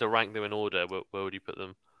 If you had to rank them in order, where would you put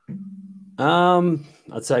them?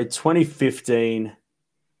 I'd say 2015,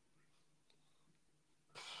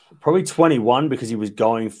 probably 21, because he was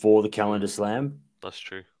going for the calendar slam. That's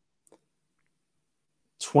true.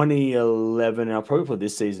 2011, and I'll probably put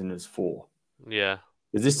this season as 4. Yeah.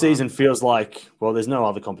 Because this Uh, season feels like, well, there's no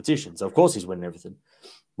other competition. So, of course, he's winning everything.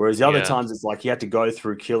 Whereas the other yeah, times, it's like he had to go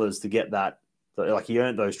through killers to get that. Like he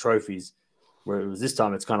earned those trophies. Where it was this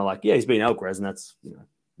time, it's kind of like, yeah, he's beating Alcaraz, and that's,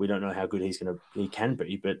 we don't know how good he can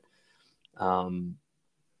be. But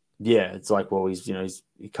yeah, it's like, well,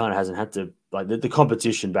 he kind of hasn't had to, like, the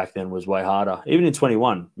competition back then was way harder. Even in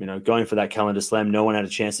 21, going for that calendar slam, no one had a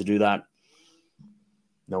chance to do that.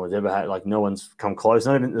 No one's ever had, like, no one's come close.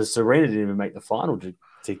 Not even the Serena didn't even make the final to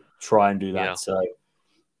try and do yeah, that. So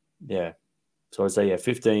yeah, so I'd say, yeah,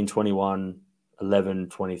 15, 21, 11,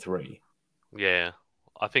 23. yeah.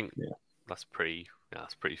 I think Yeah. that's pretty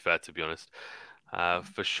fair, to be honest.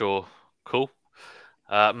 For sure. Cool.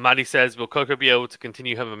 Maddie says, will Coco be able to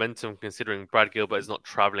continue her momentum considering Brad Gilbert is not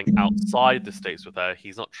traveling outside the States with her?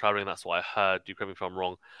 He's not traveling, that's what I heard. Do correct me if I'm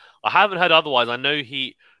wrong. I haven't heard otherwise. I know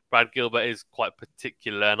Brad Gilbert is quite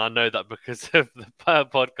particular, and I know that because of the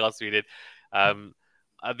podcast we did. Um,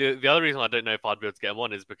 the other reason I don't know if I'd be able to get him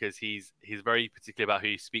on is because he's very particular about who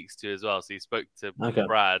he speaks to as well. So he spoke to Okay.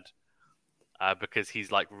 Brad because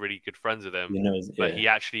he's like really good friends with him. But Yeah. he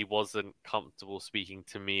actually wasn't comfortable speaking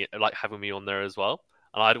to me, like having me on there as well.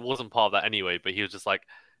 And I wasn't part of that anyway. But he was just like,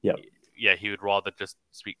 Yep. yeah, he would rather just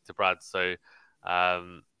speak to Brad. So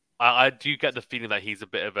I do get the feeling that he's a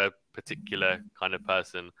bit of a particular kind of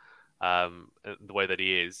person, the way that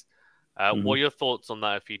he is. What are Hmm. your thoughts on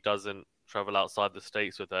that if he doesn't travel outside the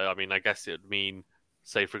States with her? I mean, I guess it would mean,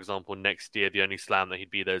 say, for example, next year, the only slam that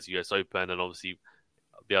he'd be there is US Open, and obviously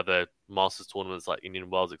the other Masters tournaments like Indian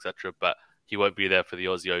Wells, etc. But he won't be there for the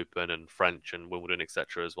Aussie Open and French and Wimbledon,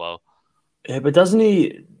 etc. as well. Yeah, but doesn't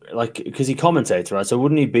he, like, because he commentates, right? So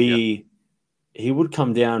wouldn't he Yeah, be? He would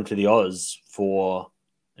come down to the Oz for,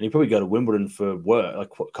 and he'd probably go to Wimbledon for work,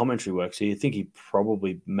 like commentary work. So you think he'd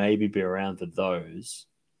probably maybe be around for those,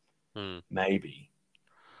 hmm. maybe.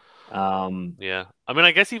 Um, Yeah. I mean,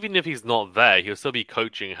 I guess even if he's not there, he'll still be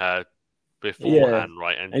coaching her yeah, beforehand,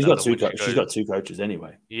 right? and And then when she she's goes, got two coaches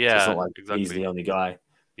anyway, so it's not yeah, like he's exactly. the only guy.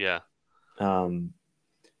 Yeah, Um,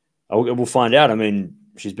 we'll find out. I mean,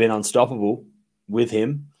 she's been unstoppable with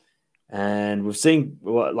him, and we've seen,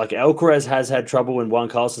 like, Alcaraz has had trouble when Juan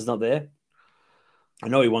Carlos is not there. I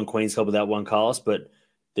know he won Queen's Cup without Juan Carlos, but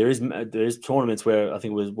there is tournaments where I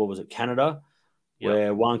think it was, what was it, Canada, yep,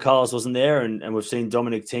 where Juan Carlos wasn't there, and we've seen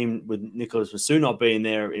Dominic Thiem with Nicholas Massou not being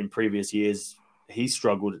there in previous years. He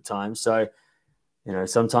struggled at times, so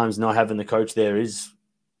sometimes not having the coach there is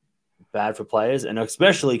bad for players, and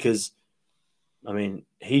especially because, I mean,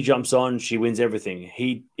 he jumps on, she wins everything.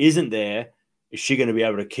 He isn't there. Is she going to be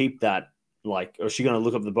able to keep that? Like, or is she going to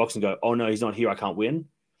look up the box and go, "Oh no, he's not here. I can't win."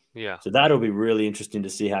 yeah. So that'll be really interesting to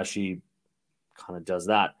see how she kind of does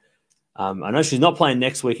that. I know she's not playing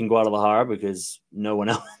next week in Guadalajara because no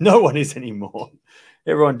one is anymore.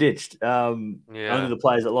 Everyone ditched. Only Yeah. the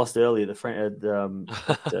players that lost earlier,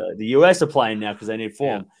 the US are playing now because they need Yeah.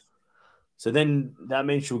 form. So then that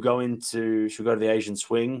means she'll go to the Asian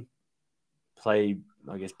Swing, play,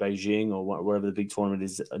 I guess, Beijing or whatever the big tournament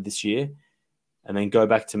is this year, and then go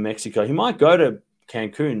back to Mexico. He might go to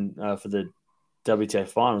Cancun for the WTA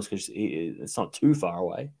finals because it's not too far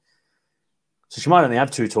away. So she might only have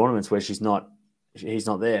two tournaments where he's not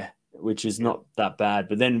there, which is Yeah. not that bad.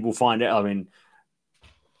 But then we'll find out. I mean,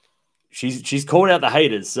 she's called out the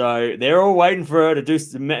haters, so they're all waiting for her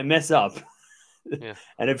to mess up. Yeah.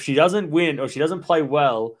 And if she doesn't win or she doesn't play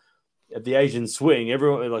well at the Asian Swing,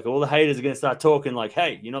 everyone, like, all the haters are going to start talking like,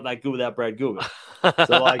 "Hey, you're not that good without Brad Gilbert."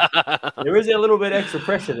 So, like, there is a little bit extra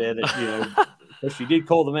pressure there that because she did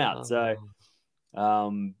call them out. So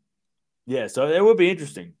Oh, yeah, so it will be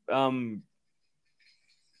interesting. I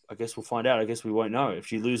guess we'll find out. I guess we won't know. If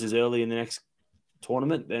she loses early in the next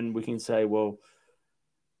tournament, then we can say, well,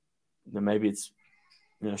 maybe it's,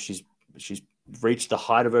 she's reached the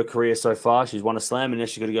height of her career so far. She's won a slam, and now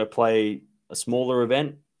she's got to go play a smaller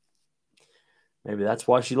event. Maybe that's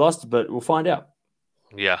why she lost, but we'll find out.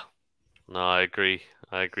 yeah. No, I agree.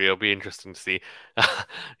 I agree. It'll be interesting to see.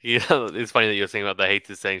 It's funny that you're saying about the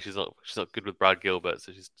haters saying she's not good with Brad Gilbert,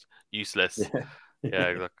 so she's useless. Yeah, Yeah,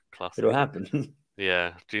 exactly. it'll Classic. happen.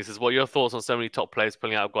 Yeah. Jesus, what are your thoughts on so many top players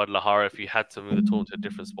pulling out of Guadalajara? If you had to move the tournament to a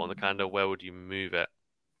different spot in the calendar, where would you move it?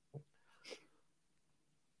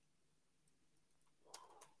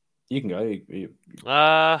 You can go.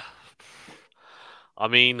 Uh I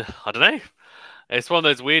mean, I don't know. It's one of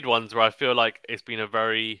those weird ones where I feel like it's been a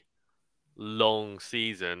very long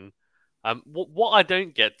season. What I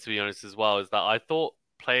don't get, to be honest, as well, is that I thought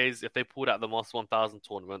players, if they pulled out the Masters 1000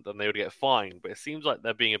 tournament, then they would get fined. But it seems like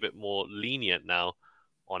they're being a bit more lenient now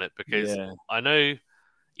on it because Yeah, I know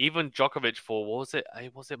even Djokovic for what was it?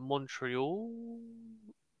 Was it Montreal?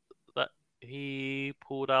 That he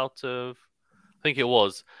pulled out of. I think it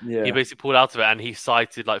was. He Yeah. basically pulled out of it, and he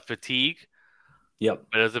cited like fatigue. Yep.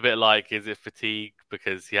 But it was a bit like, is it fatigue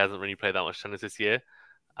because he hasn't really played that much tennis this year?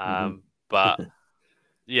 Hmm. But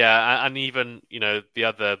yeah, and even the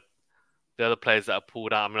other players that have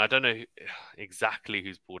pulled out. I mean, I don't know exactly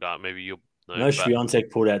who's pulled out. Maybe you'll know, No, but Swiatek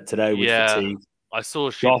pulled out today with yeah, fatigue. I saw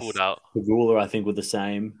she Gauff, pulled out. Pagula, I think, were the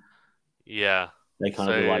same. Yeah, They kind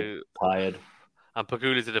of were like so tired. and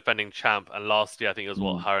Pagula's a defending champ, and last year I think it was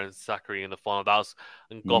what Mm. her and Zachary in the final. That was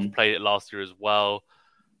and Goff Mm. played it last year as well.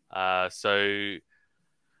 So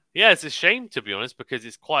yeah, it's a shame to be honest because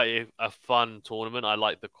it's quite a fun tournament. I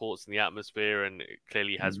like the courts and the atmosphere, and it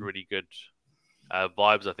clearly has Mm. really good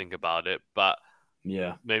vibes. I think about it, but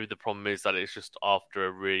Yeah. maybe the problem is that it's just after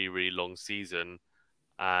a really really long season,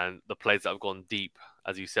 and the players that have gone deep,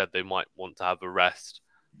 as you said, they might want to have a rest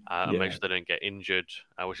and make Yeah. sure they don't get injured,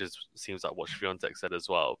 which is seems like what Swiatek said as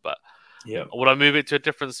well. But Yeah. would I move it to a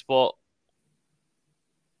different spot?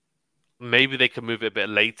 Maybe they can move it a bit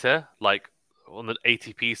later. Like on the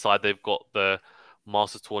ATP side, they've got the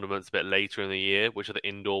Masters tournaments a bit later in the year, which are the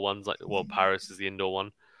indoor ones. Like, well, Paris is the indoor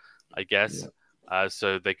one, I guess. Yeah.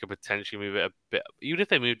 So they could potentially move it a bit. Even if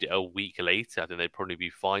they moved it a week later, I think they'd probably be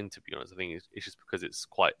fine. To be honest, I think it's just because it's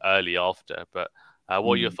quite early after. But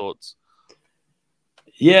what are your Mm. thoughts?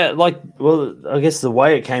 Yeah, like, well, I guess the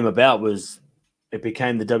way it came about was it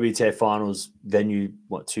became the WTA finals venue,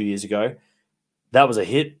 what, 2 years ago. That was a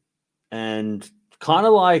hit. And kind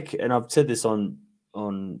of like, and I've said this on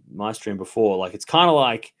my stream before, like, it's kind of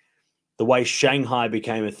like the way Shanghai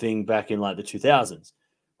became a thing back in like the 2000s.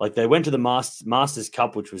 Like, they went to the Masters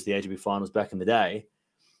Cup, which was the ATP finals back in the day.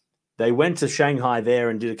 They went to Shanghai there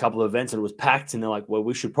and did a couple of events, and it was packed. And they're like, well,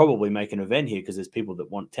 we should probably make an event here because there's people that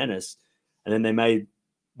want tennis. And then they made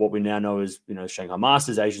what we now know as, Shanghai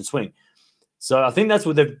Masters, Asian Swing. So I think that's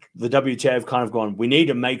what the WTA have kind of gone, we need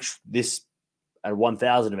to make this a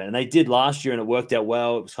 1,000 event. And they did last year, and it worked out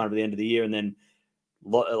well. It was kind of the end of the year. And then,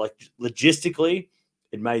 like, logistically,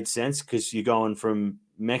 it made sense because you're going from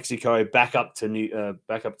Mexico back up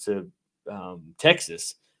to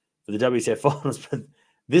Texas for the WTA finals. But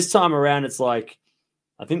this time around, it's like,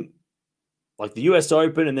 I think, like the US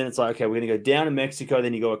Open, and then it's like, okay, we're going to go down to Mexico,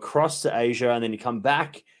 then you go across to Asia, and then you come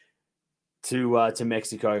back to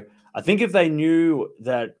Mexico. I think if they knew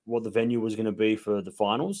that what the venue was going to be for the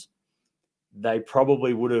finals, they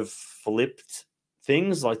probably would have flipped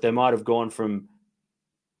things. Like, they might have gone from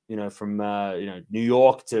New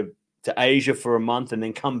York to Asia for a month, and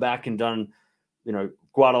then come back and done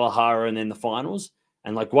Guadalajara and then the finals.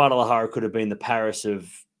 And like Guadalajara could have been the Paris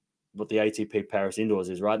of what the ATP Paris indoors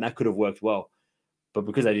is, right? And that could have worked well. But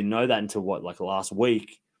because they didn't know that until last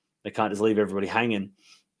week, they can't just leave everybody hanging.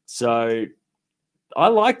 So I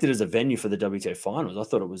liked it as a venue for the WTA finals. I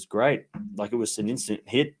thought it was great. Like, it was an instant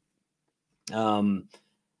hit. But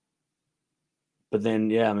then,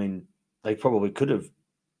 yeah, I mean, they probably could have,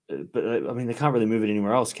 but I mean, they can't really move it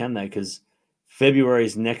anywhere else, can they? Because February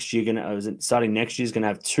is next year starting next year is going to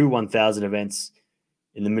have two 1,000 events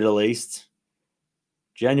in the Middle East.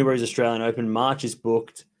 January is Australian Open. March is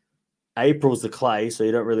booked. April's the clay, so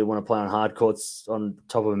you don't really want to play on hard courts on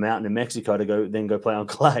top of a mountain in Mexico to go play on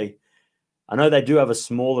clay. I know they do have a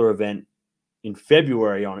smaller event in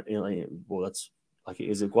February that's like,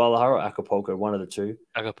 is it Guadalajara or Acapulco? One of the two.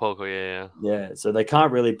 Acapulco, yeah. Yeah, so they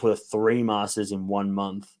can't really put 3 Masters in 1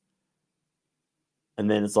 month.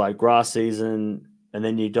 And then it's like grass season, and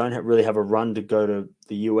then you don't really have a run to go to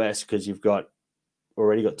the US because you've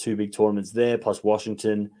already got 2 big tournaments there, plus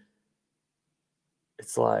Washington.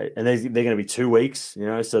 It's like, and they're going to be 2 weeks,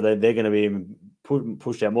 so they're going to be even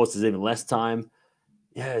pushed out more, so there's even less time.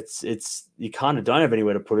 Yeah, it's you kind of don't have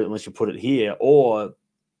anywhere to put it unless you put it here or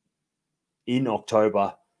in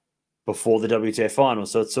October before the WTA final.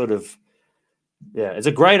 So it's sort of, yeah, it's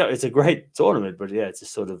a great tournament, but yeah, it's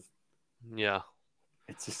just sort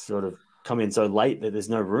of come in so late that there's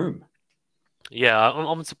no room. Yeah,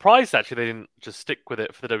 I'm surprised actually they didn't just stick with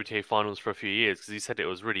it for the WTA finals for a few years because he said it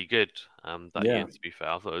was really good that year. Yeah. To be fair,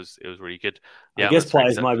 I thought it was really good. I The guess atmosphere,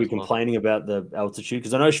 players might etc. be as well. complaining about the altitude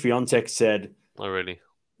because I know Swiatek said Oh, really?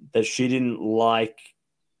 that she didn't like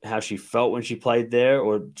how she felt when she played there,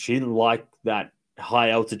 or she didn't like that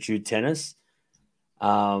high altitude tennis,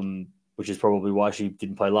 which is probably why she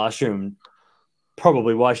didn't play last year and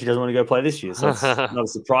probably why she doesn't want to go play this year. So it's not a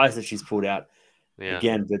surprise that she's pulled out Yeah.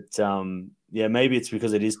 again. But yeah, maybe it's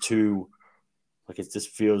because it is too, like, it just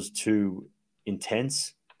feels too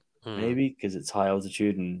intense, maybe because it's high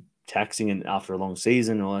altitude and taxing and after a long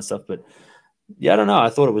season and all that stuff. But yeah, I don't know. I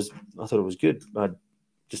thought it was good. I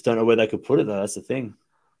just don't know where they could put it though. That's the thing.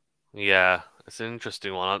 Yeah, it's an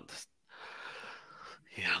interesting one.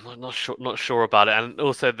 Yeah, I'm not sure about it. And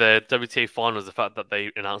also the WTA finals, the fact that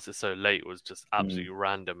they announced it so late was just Mm. absolutely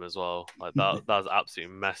random as well. Like that was absolute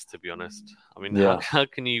mess, to be honest. I mean, how Yeah. how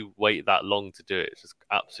can you wait that long to do it? It's just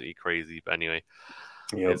absolutely crazy. But anyway,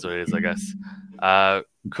 it Yep. is what it is, I guess.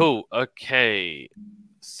 Cool. Okay.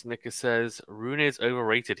 Snicker says Rune is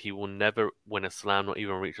overrated. He will never win a slam, not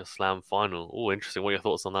even reach a slam final. Oh, interesting. What are your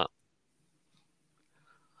thoughts on that?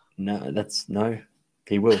 No, no.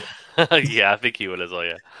 He will. Yeah, I think he will as well.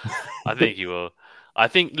 Yeah, I think he will. I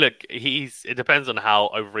think. Look, It depends on how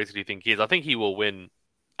overrated you think he is. I think he will win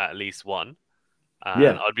at least one, and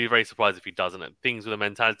Yeah. I'd be very surprised if he doesn't. Things with the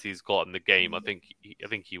mentality he's got in the game, I think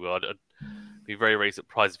he will. I'd be very, very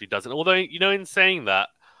surprised if he doesn't. Although, in saying that,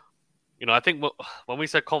 I think when we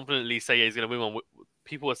so confidently say he's going to win one,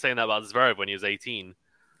 people were saying that about Zverev when he was 18.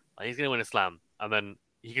 Like, he's going to win a slam, and then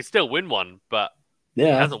he can still win one, but he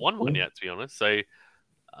Yeah. hasn't won one yet, to be honest. So,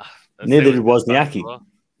 uh, the same Neither with did Tsitsipas as Wozniacki well.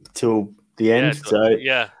 till the Yeah, end. So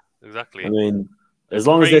yeah, I exactly. mean, as It's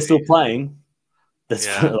long as they're crazy. still playing, that's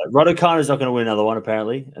Yeah, like Raducanu's not going to win another one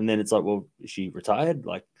apparently. And then it's like, well, is she retired?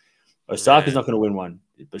 Like Osaka's yeah, not going to win one,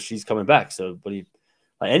 but she's coming back. So, like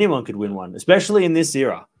anyone could win one, especially in this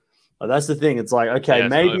era. Like, that's the thing. It's like, okay, yeah.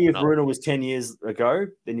 It's gonna maybe open if up. Runa was 10 years ago,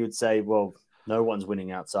 then you would say, well, no one's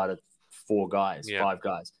winning outside of four guys, Yeah, five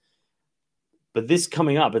guys. But this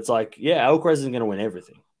coming up, it's like, yeah, Alcaraz isn't going to win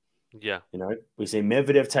everything. yeah. We've seen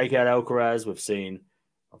Medvedev take out Alcaraz. We've seen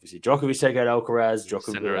obviously Djokovic take out Alcaraz.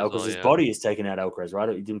 Sinner as well. Alcaraz's Yeah, body is taken out Alcaraz, right?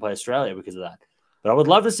 He didn't play Australia because of that. But I would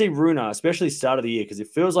love to see Runa, especially start of the year, because it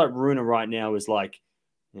feels like Runa right now is like,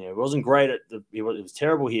 it wasn't great it was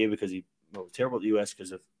terrible here because terrible at the US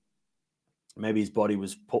because of maybe his body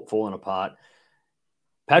was falling apart.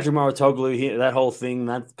 Patrick Mouratoglou here, that whole thing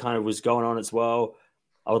that kind of was going on as well.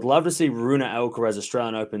 I would love to see Runa Alcaraz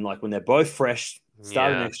Australian Open like when they're both fresh,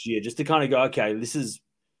 start of yeah, next year, just to kind of go, okay, this is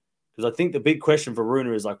because I think the big question for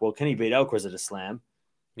Runa is like, well, can he beat Alcaraz at a slam?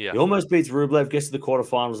 yeah, He almost beats Rublev, gets to the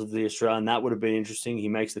quarterfinals of the Australian. That would have been interesting. He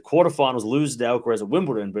makes the quarterfinals, loses to Alcaraz at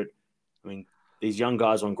Wimbledon, but I mean, these young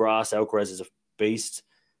guys on grass, Alcaraz is a beast.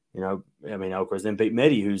 Alcaraz then beat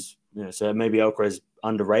Medi, who's so maybe Alcaraz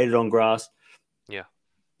underrated on grass. yeah,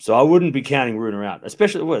 So I wouldn't be counting Runa out,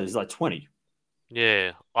 especially he's like 20.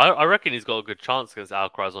 yeah. I reckon he's got a good chance against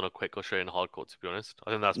Alcaraz on a quick Australian hard court. To be honest,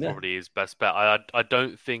 I think that's Yeah, probably his best bet. I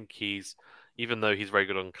don't think even though he's very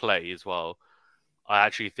good on clay as well. I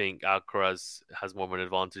actually think Alcaraz has more of an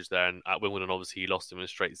advantage there. And at Wimbledon, obviously, he lost him in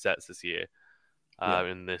straight sets this year yeah,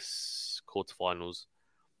 in this quarterfinals.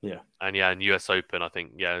 yeah. And yeah, in US Open, I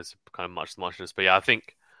think it's kind of muchness. But yeah, I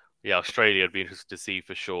think Australia would be interested to see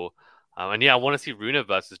for sure. And yeah, I want to see Rune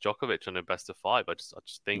versus Djokovic on a best of five. I just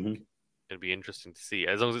think Mm-hmm. it'd be interesting to see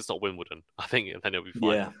as long as it's not Wimbledon. I think then it'll be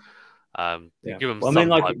fine. Yeah, yeah. Give him Well, I mean, some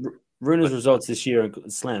like time. Runa's But results this year in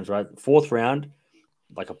slams, right? Fourth round,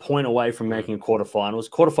 like a point away from mm, making quarterfinals.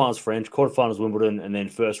 Quarterfinals French, quarterfinals Wimbledon, and then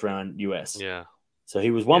first round US. yeah, So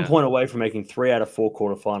he was 1 yeah, point away from making 3 out of 4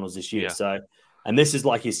 quarterfinals this year. yeah, So, and this is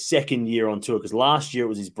like his second year on tour because last year it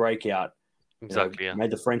was his breakout. exactly. Yeah,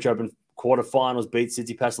 Made the French Open quarterfinals, beat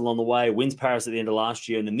Tsitsipas along the way, wins Paris at the end of last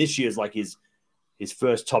year, and then this year is like his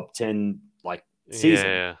first top 10 like season,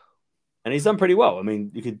 yeah, and he's done pretty well. I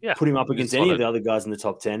mean, you could yeah. put him up He's against any of solid. the other guys in the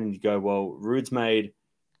top 10, and you go, well,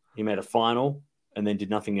 he made a final and then did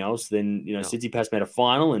nothing else. Then Yeah, Tsitsipas made a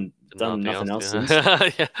final and done nothing nothing else. else since. Yeah,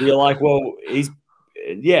 yeah, You're like, well,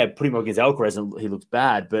 put him up against Alcaraz and he looks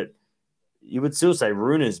bad, but you would still say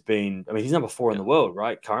Runa's been. I mean, he's number 4 in yeah, the world,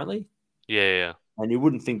 right? Currently, yeah, yeah. and you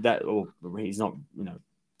wouldn't think that, or he's not.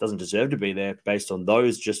 Doesn't deserve to be there based on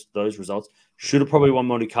those results. Should have probably won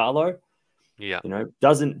Monte Carlo. Yeah.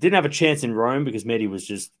 Didn't have a chance in Rome because Medi was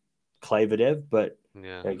just Klaverdev. But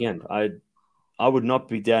Yeah, again, I would not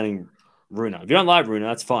be doubting Runa. If you don't like Runa,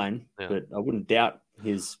 that's fine, yeah, but I wouldn't doubt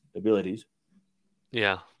his abilities.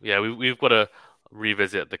 yeah. We've got to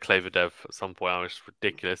revisit the Claver Dev at some point. It's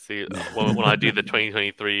ridiculous. See, when I do the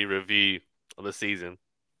 2023 review of the season,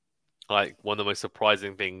 like one of the most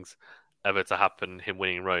surprising things ever to happen, him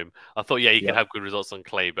winning Rome. I thought, yeah, he could Yep. have good results on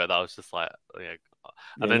clay, but that was just like, yeah.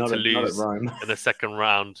 And Yeah, then to not at lose Rome. in the second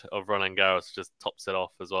round of Roland Garros just tops it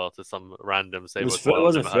off as well to some random It Sabo Wall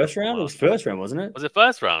I've was it never heard of first from round? It my was life. first round, wasn't it? Was it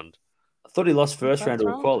first round? I thought he lost Was it first round first to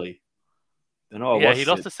a round? quali. I know I Yeah, he watched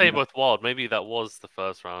lost it. to Sabo Wild. Maybe that was the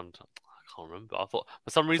first round. I can't remember. I thought for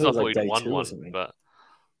some I thought it reason I was thought like he'd day won 2 or one, something. but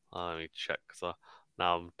let me check because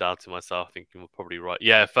now I'm doubting myself, thinking we're probably right.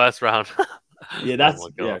 Yeah, first round. Yeah, Oh my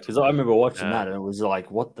god. because I remember watching Yeah. that and it was like,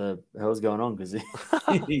 what the hell's going on? Because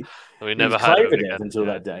he We was never heard of it Klaverdev again. until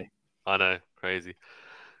Yeah, that day. I know. Crazy.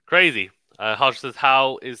 Crazy. Hodge says,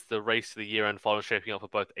 how is the race to the year-end final shaping up for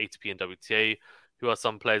both ATP and WTA? who are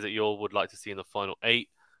some players that you all would like to see in the final eight?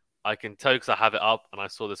 I can tell because I have it up and I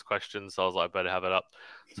saw this question, so I was like, I better have it up.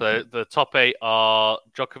 So the top eight are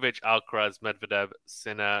Djokovic, Alcaraz, Medvedev,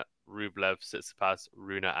 Sinner, Rublev, Tsitsipas,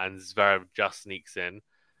 Rune, and Zverev just sneaks in.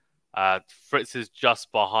 Fritz is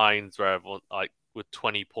just behind Zverev, like with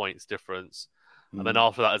 20 points difference, and then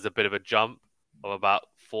after that, there's a bit of a jump of about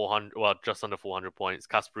 400, well, just under 400 points.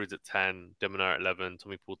 Kaspar's at 10, Diminer at 11,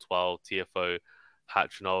 Tommy Paul 12, TFO,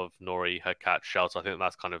 Hachinov, Nori, Hurkacz, Shelter. I think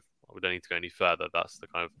that's kind of, we don't need to go any further. That's the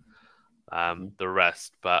kind of the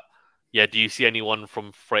rest. But yeah, do you see anyone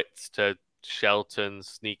from Fritz to Shelton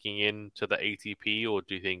sneaking into the ATP, or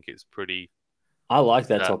do you think it's pretty? I like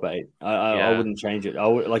that top eight. I wouldn't change it.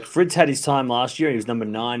 Like Fritz had his time last year. He was number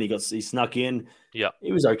 9. He snuck in. Yeah,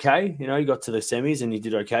 he was okay. You know, he got to the semis and he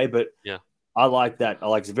did okay. But yeah, I like that. I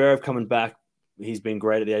like Zverev coming back. He's been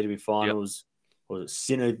great at the ATP finals. Yep. Was it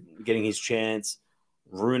Sinner getting his chance?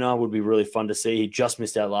 Rune would be really fun to see. He just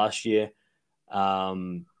missed out last year.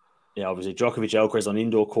 Obviously Djokovic, Alcaraz on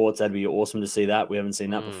indoor courts. That'd be awesome to see that. We haven't seen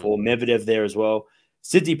that before. Medvedev there as well.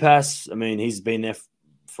 Tsitsipas, I mean, he's been there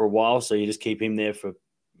for a while, so you just keep him there for,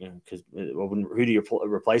 because who do you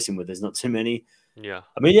replace him with? There's not too many. Yeah.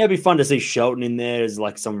 I mean, it'd be fun to see Shelton in there as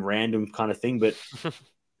like some random kind of thing, but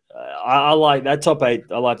I like that top eight.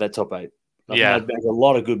 I like that top eight. There's a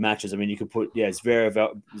lot of good matches. I mean, you could put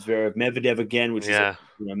Zverev, Medvedev again, which is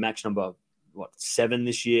match number 7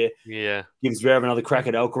 this year. Yeah, give Zverev another crack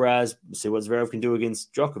at Alcaraz. See what Zverev can do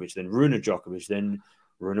against Djokovic. Then Rune Djokovic. Then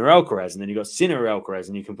Rune Alcaraz, and then you got Sinner Alcaraz,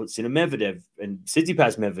 and you can put Sinner Medvedev and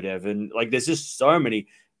Tsitsipas Medvedev, and like there's just so many.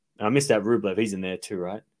 And I missed that Rublev. He's in there too,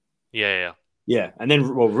 right? Yeah. And then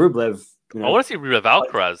Rublev. I want to see Rublev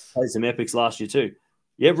Alcaraz. Played some epics last year too.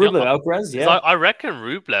 Yeah, Rublev Alcaraz. Yeah, I reckon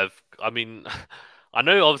Rublev. I mean, I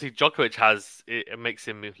know obviously Djokovic has it makes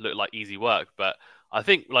him look like easy work, but I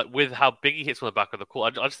think like with how big he hits on the back of the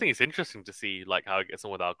court, I just think it's interesting to see like how it gets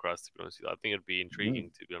on with Alcaraz. To be honest, I think it'd be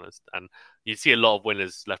intriguing to be honest, and you see a lot of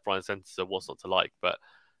winners left, right, and center. So what's not to like? But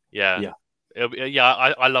I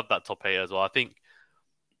love that top eight as well. I think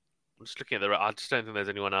I'm just looking at I just don't think there's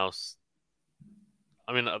anyone else.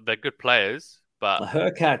 I mean, they're good players, but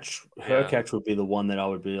Hurkacz would be the one that I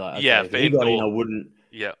would be like, okay, yeah, if he got in, I wouldn't,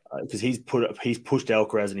 because he's pushed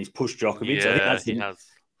Alcaraz and he's pushed Djokovic. Yeah, I think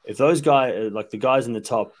if those guys, like the guys in the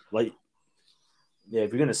top, like, if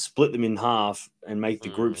you're going to split them in half and make the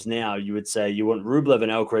groups now, you would say you want Rublev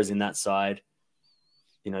and Alcaraz in that side.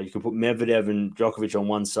 You can put Medvedev and Djokovic on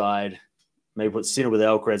one side, maybe put Sinner with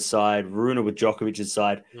Alcaraz's side, Rune with Djokovic's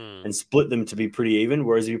side, and split them to be pretty even.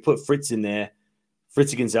 Whereas if you put Fritz in there,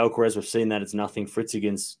 Fritz against Alcaraz, we've seen that it's nothing. Fritz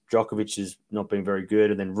against Djokovic has not been very good.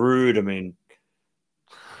 And then Ruud, I mean,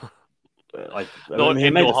 he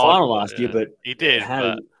made the final last year, but he did.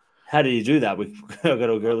 How did he do that? We've got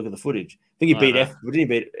to go look at the footage. I think he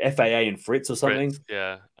beat FAA and Fritz or something. Fritz,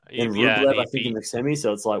 yeah. And Rublev, I think, in the semi.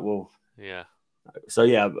 So it's like, well, yeah. So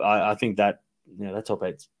I think that that top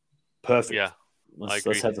eight's perfect. Yeah,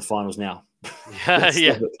 let's have the finals now.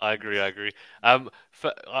 Yeah, I agree.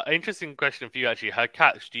 Interesting question for you actually.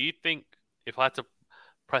 Hurkacz, do you think if I had to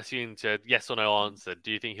press you into yes or no answer, do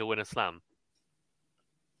you think he'll win a slam?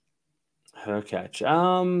 Hurkacz,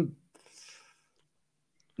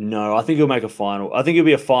 no, I think he'll make a final. I think he'll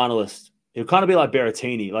be a finalist. He'll kind of be like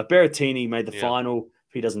Berrettini. Like Berrettini made the final.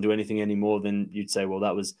 If he doesn't do anything anymore, then you'd say, well,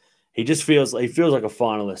 that was. He just feels like a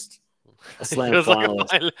finalist, a slam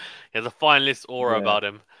finalist. He has a finalist aura about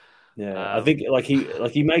him. Yeah, I think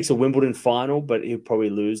he makes a Wimbledon final, but he'll probably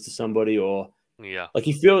lose to somebody, or like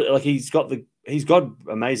he feels like he's got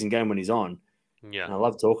amazing game when he's on. Yeah, and I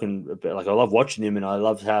love talking about, like I love watching him, and I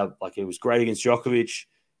love how like it was great against Djokovic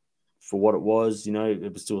for what it was.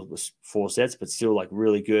 It was 4 sets, but still like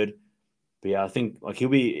really good. But yeah, I think like he'll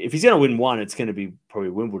be, if he's going to win one, it's going to be probably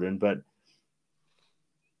Wimbledon. But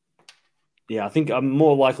yeah, I think I'm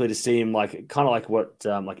more likely to see him like kind of like what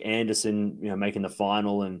like Anderson, making the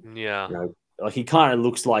final, and like he kind of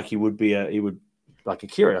looks like he would like a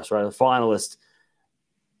Kyrgios, right, a finalist.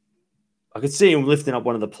 I could see him lifting up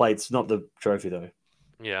one of the plates, not the trophy though.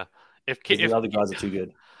 Yeah, if the other guys are too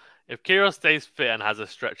good. If Kyrgios stays fit and has a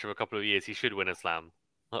stretch of a couple of years, he should win a slam.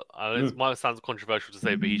 It might sound controversial to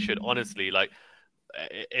say, but he should. Honestly, like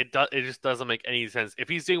it just doesn't make any sense if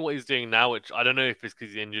he's doing what he's doing now. Which I don't know if it's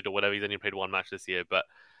because he's injured or whatever. He's only played 1 match this year, but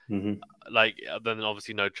like then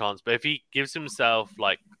obviously no chance. But if he gives himself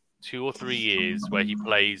like 2 or 3 years where he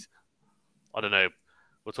plays, I don't know,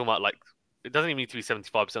 we're talking about like it doesn't even need to be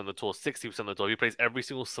 75% of the tour, 60% of the tour. He plays every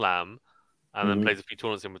single slam and then plays a few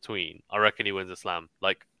tournaments in between. I reckon he wins a slam.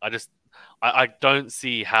 Like I don't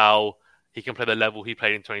see how he can play the level he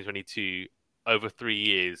played in 2022 over 3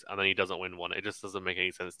 years and then he doesn't win one. It just doesn't make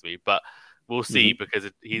any sense to me. But we'll see Mm-hmm.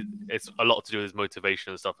 because it's a lot to do with his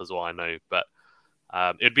motivation and stuff as well. I know, but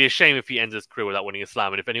it'd be a shame if he ends his career without winning a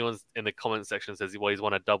slam. And if anyone's in the comment section says, well, he's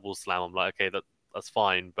won a double slam, I'm like, okay, that's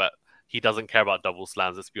fine. But he doesn't care about double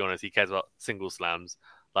slams. Let's be honest. He cares about single slams.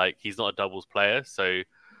 Like, he's not a doubles player. So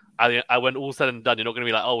when all said and done, you're not going to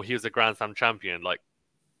be like, oh, he was a Grand Slam champion. Like,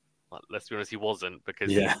 let's be honest, he wasn't,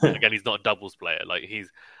 because Yeah. he's not a doubles player. Like, he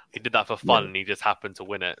did that for fun, Yeah. and he just happened to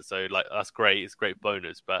win it. So, like, that's great. It's a great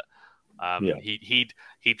bonus. But Yeah. he'd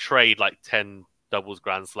trade like 10 doubles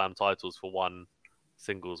Grand Slam titles for one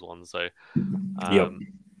singles one. So Yep.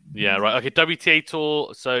 yeah, right. Okay, WTA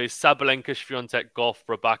Tour. So Sabalenka, Swiatek, Gauff,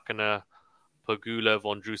 Rybakina, Pegula,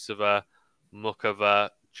 Vondrousova, Mukova,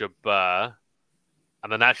 Jabeur.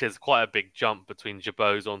 And then actually there's quite a big jump between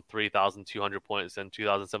Jabeur, who's on 3,200 points, and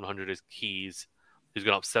 2,700 is Keys, who's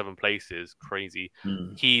gone up 7 places. Crazy.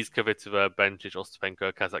 Keys, Kvitova, Bencic,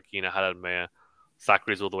 Ostapenko, Kasatkina, Haddad-Mayer.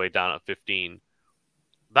 Sakkari's all the way down at 15.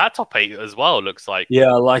 That top 8 as well looks like.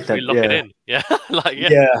 Yeah, I like that. We lock it in. Yeah.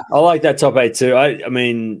 Yeah, I like that top 8 too. I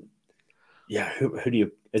mean, yeah, who do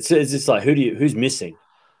you? It's just like who's missing?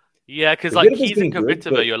 Yeah, because like Kvitova's Keys and been good,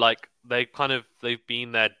 Kvitova, but you're like they've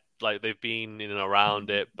been there, like they've been in and around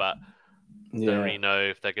it, but don't really know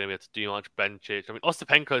if they're going to be able to do much. Bencic. I mean,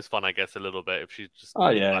 Ostapenko's fun, I guess, a little bit if she's just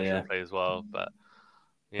actually play as well. But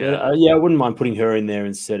yeah, I wouldn't mind putting her in there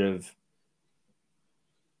instead of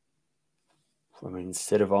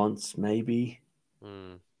Ons, maybe.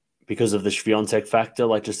 Because of the Swiatek factor,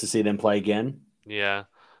 like just to see them play again. Yeah.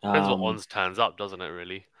 Depends what Ons turns up, doesn't it,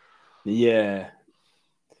 really? Yeah.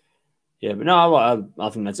 Yeah, but no, I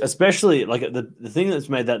think that's especially like the thing that's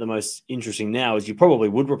made that the most interesting now is you probably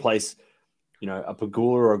would replace, a Pegula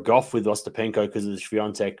or a Gauff with Ostapenko because of the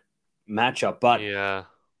Swiatek matchup, but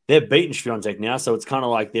they're beating Swiatek now, so it's kind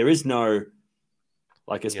of like there is no,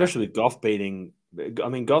 like especially with Gauff beating. I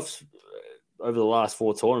mean, Gauff's over the last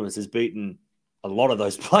 4 tournaments has beaten a lot of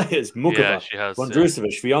those players. Mukova, Vondrousova,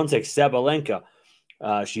 Swiatek,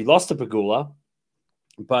 Sabalenka. She lost to Pegula,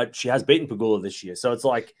 but she has beaten Pegula this year. So it's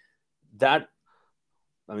like that.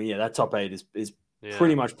 I mean, that top 8 is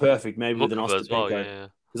pretty much perfect. Maybe Mukova with an Ostapenko.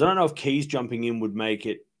 Because I don't know if Keys jumping in wouldn't make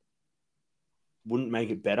it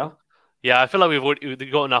better. Yeah, I feel like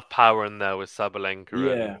we've got enough power in there with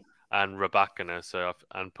Sabalenka and Rybakina. So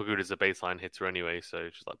and Pegula's a baseline hitter anyway, so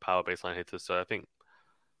she's like power baseline hitter. So I think,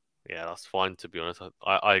 that's fine, to be honest.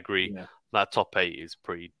 I agree. Yeah. That top 8 is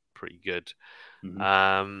pretty good.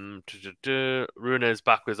 Runa is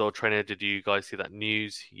back with his old trainer. Did you guys see that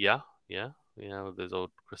news? Yeah, with his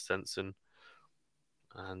old Christensen.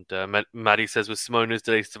 And Maddie says, with Simona's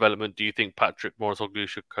today's development, do you think Patrick Mouratoglou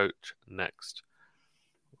should coach next?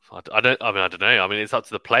 I don't know. I mean, it's up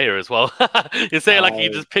to the player as well. You say it like he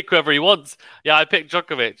just pick whoever he wants. Yeah, I picked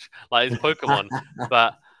Djokovic, like his Pokemon.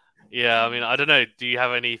 But yeah, I mean, I don't know. Do you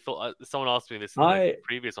have any thought? Someone asked me this in the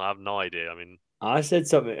previous one. I have no idea. I mean, I said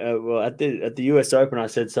something. Well, at the US Open, I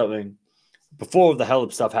said something before the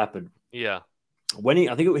Halep stuff happened. Yeah. When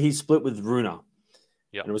I think he split with Runa.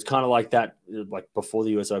 Yeah. And it was kind of like that, like before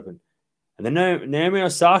the US Open. And then Naomi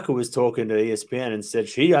Osaka was talking to ESPN and said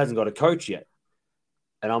she hasn't got a coach yet.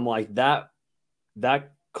 And I'm like, that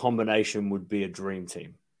combination would be a dream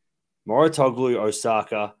team. Mouratoglou,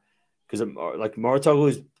 Osaka, because like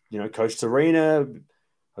Mouratoglou's, coached Serena.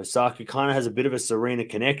 Osaka kind of has a bit of a Serena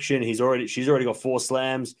connection. She's already got 4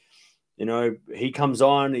 slams. He comes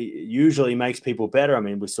on, he usually makes people better. I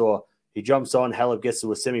mean, we saw he jumps on, Halep gets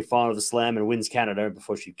to a semi-final of the slam and wins Canada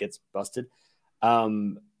before she gets busted.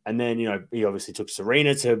 And then, he obviously took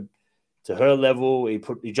Serena to her level.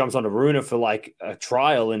 He jumps on to Runa for like a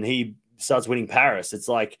trial and he starts winning Paris. It's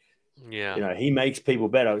like, he makes people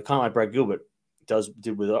better, kind of like Brad Gilbert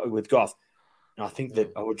did with Gauff. And I think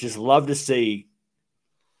that I would just love to see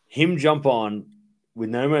him jump on with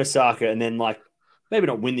Naomi Osaka and then like maybe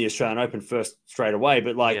not win the Australian Open first straight away,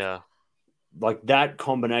 but like that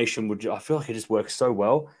combination I feel like it just works so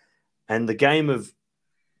well. And the game of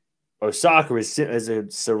Osaka is a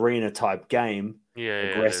Serena type game,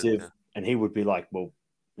 aggressive, and he would be like, well,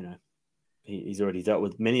 he's already dealt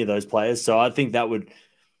with many of those players. So I think that would,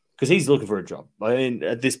 because he's looking for a job. I mean,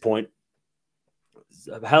 at this point,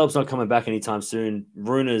 Halep's not coming back anytime soon.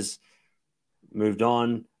 Runa's moved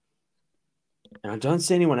on. And I don't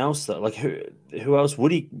see anyone else though. Like who else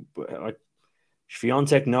would he? Like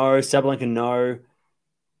Swiatek, no. Sabalenka, no.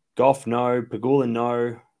 Gauff, no. Pegula,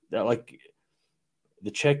 no. That like the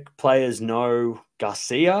Czech players, no.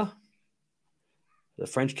 Garcia, the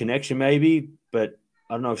French connection, maybe, but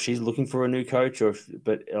I don't know if she's looking for a new coach I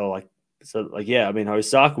mean,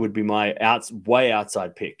 Osaka would be my way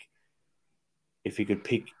outside pick. if he could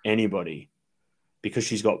pick anybody because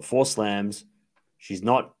she's got 4 slams. She's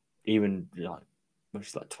not even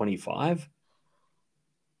she's like 25,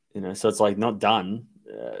 so it's like not done.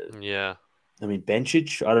 Yeah. I mean,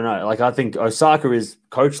 Bencic, I don't know. Like, I think Osaka is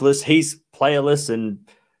coachless. He's playerless, and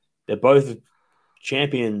they're both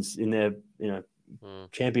champions in their,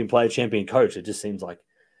 champion player, champion coach. It just seems like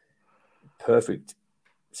perfect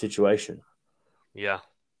situation. Yeah.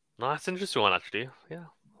 No, that's an interesting one, actually. Yeah,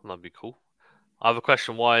 that'd be cool. I have a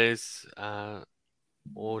question. Why is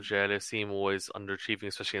OJLFC always underachieving,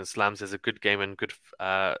 especially in slams? There's a good game and good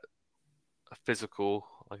physical,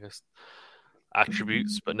 I guess,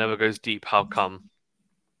 attributes, but never goes deep. How come?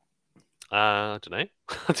 I don't know.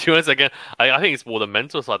 To be honest, again, I think it's more the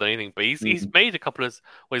mental side than anything. But he's made a couple of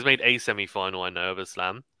he's made a semi-final, I know, of a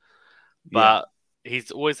slam, Yeah. but he's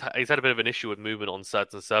had a bit of an issue with movement on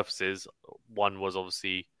certain surfaces. One was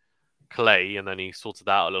obviously clay, and then he sorted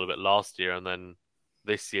that out a little bit last year, and then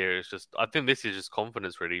this year it's just I think this is just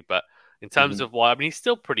confidence really. But in terms of why, I mean, he's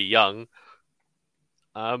still pretty young,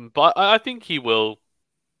 but I think he will.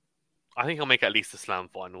 I think he'll make at least a slam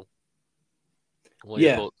final. What are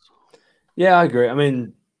your thoughts? Yeah, I agree. I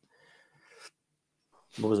mean,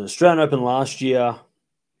 what was it? Australian Open last year,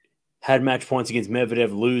 had match points against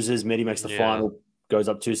Medvedev, loses. Medi makes the final, goes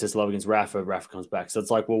up 2 sets love against Rafa. Rafa comes back. So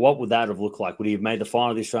it's like, well, what would that have looked like? Would he have made the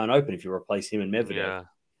final of the Australian Open if you replace him and Medvedev? Yeah.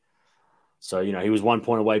 So, he was 1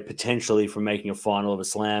 point away potentially from making a final of a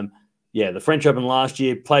slam. Yeah, the French Open last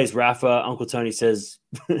year, plays Rafa. Uncle Tony says,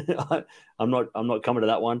 I'm not coming to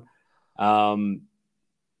that one.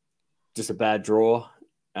 Just a bad draw.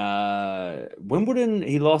 Wimbledon,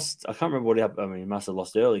 he lost. I can't remember what happened. I mean, he must have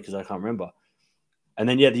lost early because I can't remember. And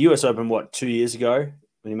then, the US Open, 2 years ago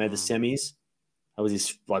when he made the semis? That was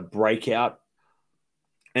his breakout.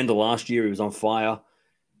 End of last year, he was on fire.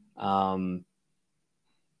 But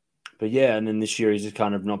yeah, and then this year he's just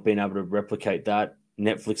kind of not been able to replicate that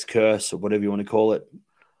Netflix curse or whatever you want to call it,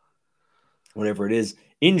 whatever it is.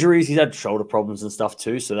 Injuries, he's had shoulder problems and stuff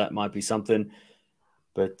too, so that might be something.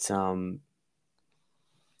 But I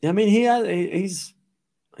mean, he's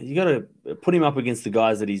you got to put him up against the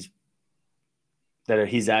guys that are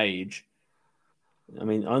his age. I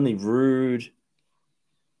mean, only Rude,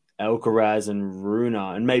 Alcaraz, and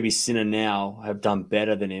Runa, and maybe Sinner now have done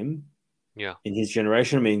better than him. Yeah. In his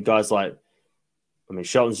generation, I mean, guys like,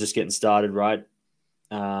 Shelton's just getting started, right?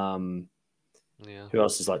 Who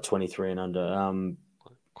else is like 23 and under?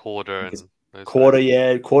 Quarter and Quarter,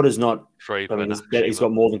 yeah. Quarter's not. He's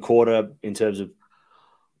got more than Quarter in terms of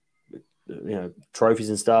trophies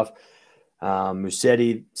and stuff.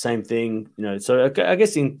 Musetti, same thing. So I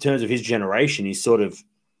guess in terms of his generation, he's sort of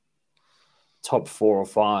top 4 or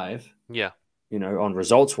 5. Yeah. On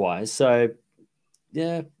results wise. So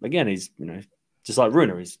yeah, again, he's just like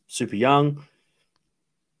Runa. He's super young.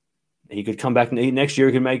 He could come back next year.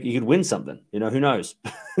 He could win something. Who knows?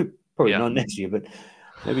 Probably not next year, but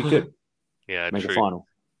maybe he could. Make a final.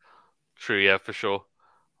 True, yeah, for sure.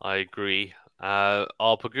 I agree. Are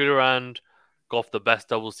Pagula and Gauff the best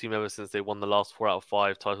doubles team ever since they won the last 4 out of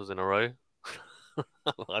 5 titles in a row?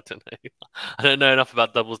 I don't know. I don't know enough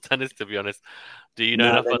about doubles tennis, to be honest. Do you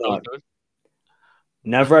know enough about doubles tennis?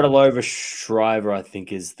 Navratilova Shriver, I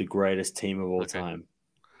think, is the greatest team of all time.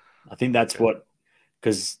 I think that's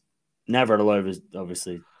because Navratilova is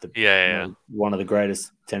obviously one of the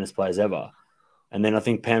greatest tennis players ever. And then I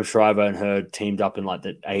think Pam Shriver and her teamed up in like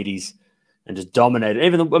the 80s and just dominated.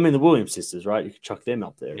 Even the Williams sisters, right? You could chuck them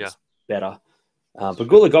up there. It's better. But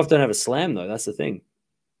Gula Gauff don't have a slam, though. That's the thing.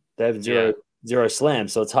 They have zero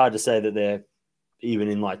slams. So it's hard to say that they're even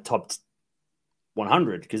in like top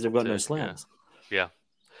 100 because they've got no slams. Yeah.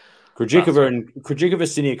 Krejcikova and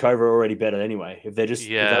Siniakova are already better anyway. If they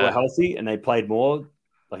were healthy and they played more,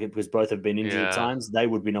 because both have been injured at times, they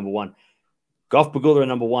would be number 1. Gauff, Pagula are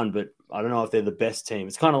number 1, but I don't know if they're the best team.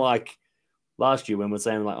 It's kind of like last year when we're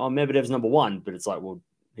saying like, oh, Medvedev's number 1, but it's like, well,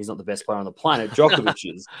 he's not the best player on the planet.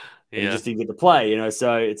 Djokovic is. He just didn't get to play,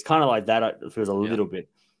 So it's kind of like that. It feels a little bit.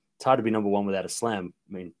 It's hard to be number 1 without a slam.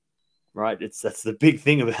 I mean, right? That's the big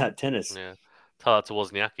thing about tennis. Yeah. Tell that to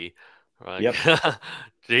Wozniacki. Right. Yep.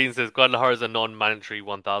 Gene says Guadalajara is a non-mandatory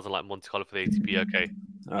 1,000 like Monte Carlo for the ATP. Okay.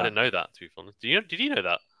 I didn't know that, to be honest. Did you know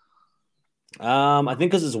that? I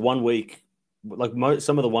think because it's 1 week. Like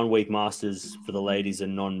some of the 1 week masters for the ladies are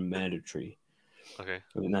non-mandatory. Okay.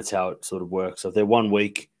 I mean, that's how it sort of works. So if they're 1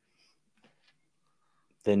 week,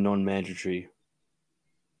 they're non-mandatory.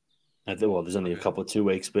 Well, there's only a couple of 2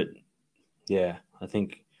 weeks, but yeah, I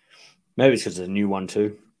think maybe it's because it's a new one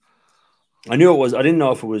too. I knew it was. I didn't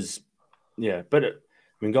know if it was. Yeah, but I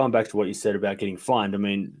mean, going back to what you said about getting fined, I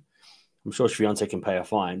mean, I'm sure Sriante can pay a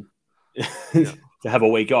fine. Yeah. to have a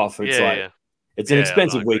week off. It's Yeah, like yeah. it's an Yeah,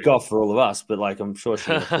 no, I expensive week agree. off for all of us, but like I'm sure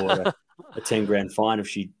she can afford a 10 grand fine if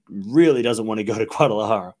she really doesn't want to go to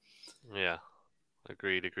Guadalajara. Yeah,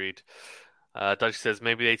 agreed. Dutch says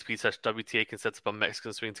maybe the ATP/WTA can set up a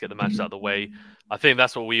Mexican swing to get the matches out of the way. I think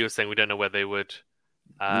that's what we were saying. We don't know where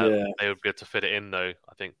Yeah, they would be able to fit it in though.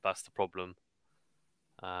 I think that's the problem.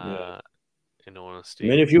 yeah. In I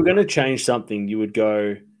mean, honesty. if you're going to change something, you would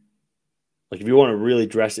go like if you want to really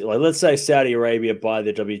drastic, like let's say Saudi Arabia by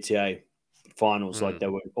the WTA finals, like Mm, they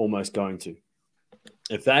were almost going to.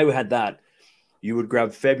 If they had that, you would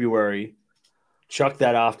grab February, chuck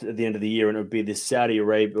that after at the end of the year, and it would be this Saudi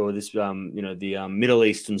Arabia or this the Middle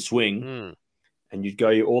Eastern swing, mm. and you'd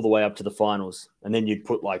go all the way up to the finals, and then you'd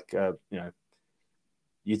put like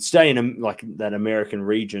you'd stay in like that American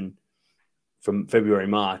region from February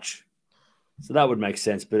March, so that would make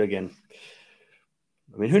sense. But again,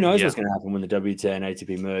 I mean, who knows Yeah. what's going to happen when the WTA and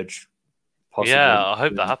ATP merge? Possibly, Yeah, I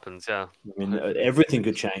hope that happens. Yeah. I mean, Hopefully everything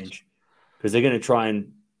could fingers crossed. change because they're going to try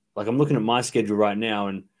and like I'm looking at my schedule right now,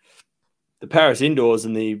 and the Paris indoors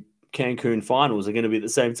and the Cancun finals are going to be at the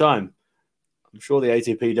same time. I'm sure the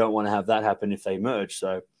ATP don't want to have that happen if they merge.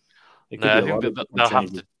 So it could No, be I a think lot that of different they'll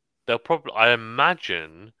have changes. to. They'll probably. I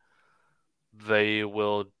imagine they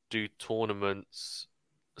will do tournaments.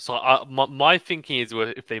 So my thinking is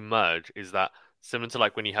if they merge is that similar to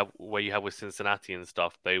like when you have where you have with Cincinnati and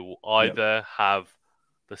stuff, they will Yeah. either have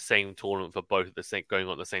the same tournament for both at the same going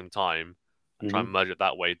on at the same time and try and Hmm. merge it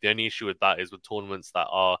that way. The only issue with that is with tournaments that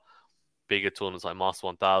are bigger tournaments like Master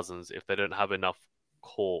 1000s, if they don't have enough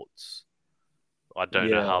courts, I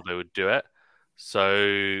don't know Yeah. how they would do it.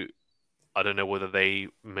 So I don't know whether they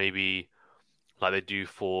maybe like they do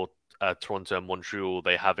for Toronto and Montreal,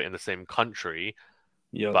 they have it in the same country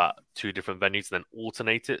Yep. but two different venues and then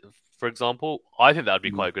alternate it. For example, I think that would be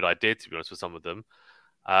Mm-hmm. quite a good idea to be honest. For some of them,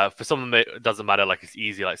 for some of them, it doesn't matter. Like it's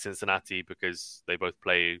easy, like Cincinnati, because they both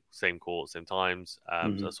play same court, same times. So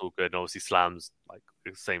Mm-hmm. that's all good. And obviously, slams like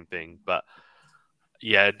the same thing. But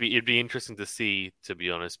yeah, it'd be interesting to see, to be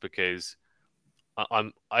honest, because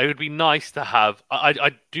I would be nice to have.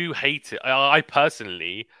 I do hate it. I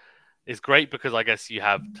personally, it's great because I guess you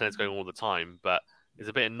have tennis going all the time, but it's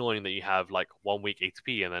a bit annoying that you have like 1 week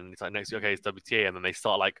ATP and then it's like next week okay it's WTA and then they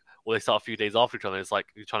start like or they start a few days after each other. And it's like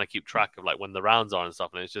you're trying to keep track of like when the rounds are and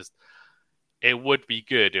stuff, and it's just it would be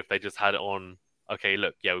good if they just had it on. Okay,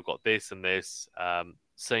 look, yeah, we've got this and this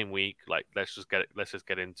same week. Like let's just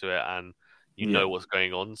get into it, and you Yeah. know what's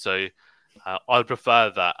going on. So I'd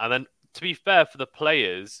prefer that. And then to be fair for the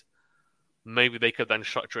players, maybe they could then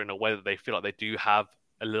structure it in a way that they feel like they do have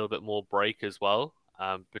a little bit more break as well.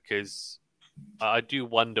 Because I do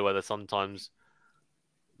wonder whether sometimes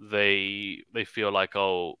they feel like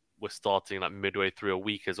oh we're starting like midway through a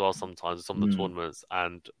week as well sometimes in some of the Mm. tournaments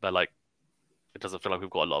and they're like it doesn't feel like we've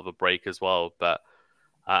got a lot of a break as well. But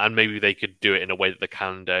and maybe they could do it in a way that the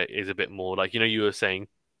calendar is a bit more like you were saying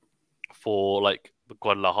for like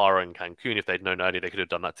Guadalajara and Cancun if they'd known earlier they could have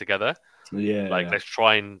done that together. Like Yeah. let's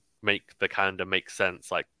try and make the calendar make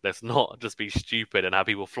sense. Like let's not just be stupid and have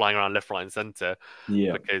people flying around left, right, and center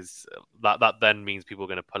Yeah. because that then means people are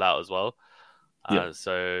going to pull out as well. Yeah.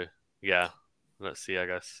 So yeah, let's see. I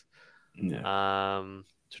guess Yeah. um,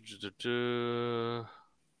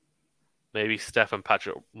 maybe Steph and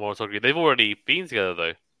Patrick Moritoglu. They've already been together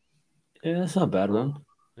though. Yeah. That's not a bad Uh, one.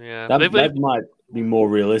 yeah, but That might be more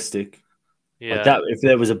realistic. Like yeah, that, if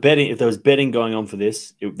there was betting going on for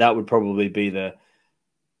this, that would probably be the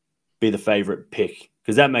favorite pick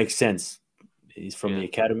because that makes sense. He's from yeah, the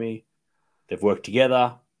academy. They've worked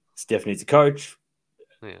together. Steph needs a coach.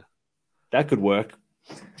 yeah, That could work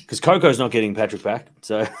because Coco's not getting Patrick back,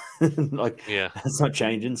 so like yeah. that's not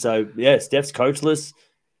changing. So yeah, Steph's coachless.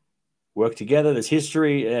 Work together. There's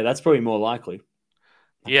history. Yeah, that's probably more likely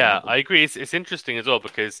that could Yeah, happen. I agree. It's interesting as well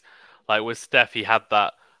because, like with Steph, he had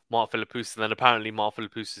that Mark Philippoussis, and then apparently Mark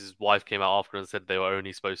Philippoussis' wife came out after and said they were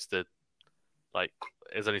only supposed to like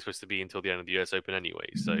it's only supposed to be until the end of the US Open anyway.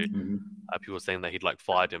 So Mm-hmm. people were saying that he'd like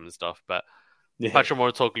fired him and stuff. But Yeah, Patrick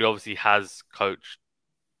Moritoglu obviously has coached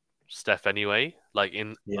Steph anyway, like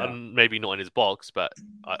in yeah, maybe not in his box, but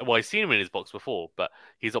well, I've seen him in his box before, but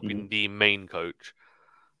he's not hmm been the main coach.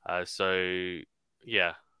 So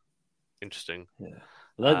yeah, interesting. yeah.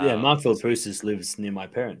 Well, Mark Let's see. Philippoussis lives near my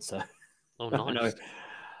parents, so Oh, I know nice.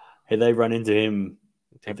 hey, they run into him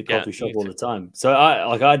To at the get coffee shop you all to the time. So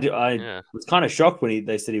I yeah, was kind of shocked when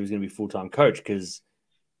they said he was going to be full time coach because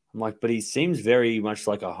I'm like, but he seems very much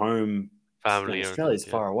like a home. family Australia's oriented.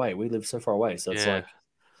 Yeah, far away. We live so far away, so it's yeah, like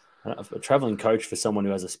a traveling coach for someone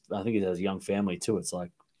who has I think he has a young family too. It's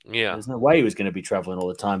like yeah, there's no way he was going to be traveling all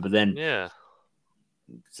the time. But then yeah.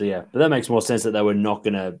 So yeah, but that makes more sense that they were not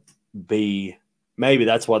going to be. Maybe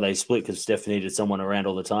that's why they split, because Steph needed someone around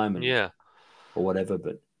all the time and Yeah, or whatever.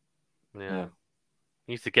 But yeah. yeah.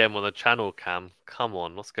 You need to get him on the channel cam. Come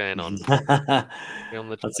on, what's going on? Get on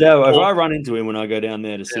the I'd say if or I run into him when I go down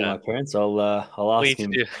there to see yeah. my parents, I'll We ask need to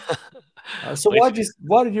him. do. So we need to do.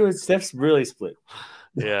 why did you and Steph's really split?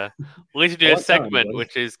 Yeah, we need to I do a won't tell segment anybody.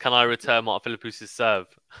 which is "Can I return Mark Philippus' serve?"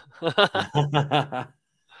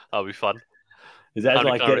 That'll be fun. Is that Can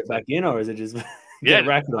like I get it return? back in, or is it just get Yeah, a just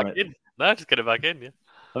racket back on it? in. No, just get it back in. Yeah.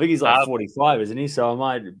 I think he's like Um, 45, isn't he? So I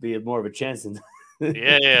might be more of a chance than.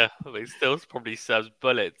 yeah. But he still probably serves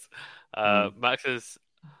bullets. Mm. Max's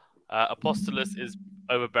Apostolos is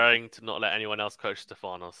overbearing to not let anyone else coach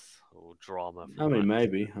Stefanos. Or drama I from mean, Max.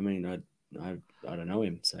 maybe. I mean, I don't know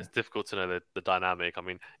him, so. It's difficult to know the dynamic. I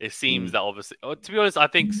mean, it seems Mm. that obviously, to be honest, I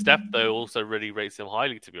think Steph though also really rates him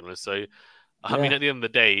highly. To be honest, so I mean, Yeah, at the end of the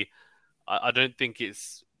day, I don't think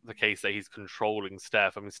it's the case that he's controlling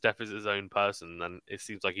Steph. I mean, Steph is his own person, and it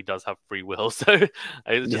seems like he does have free will. So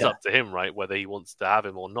it's just yeah, up to him, right, whether he wants to have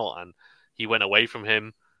him or not. And he went away from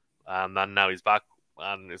him, and now he's back,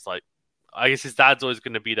 and it's like. I guess his dad's always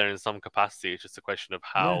going to be there in some capacity. It's just a question of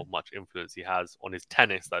yeah, how much influence he has on his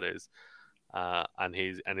tennis, that is, and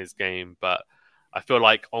his game. But I feel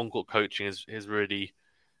like on-court coaching is really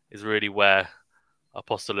where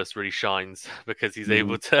Apostolos really shines because he's hmm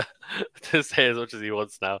able to to say as much as he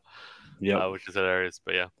wants now, yep, which is hilarious.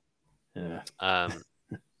 But yeah, yeah, um,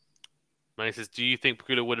 Manny says, "Do you think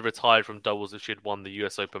Pagula would have retired from doubles if she had won the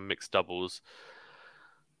U.S. Open mixed doubles?"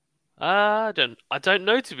 I don't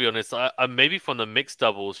know, to be honest. Maybe from the mixed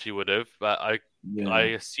doubles she would have, but I yeah,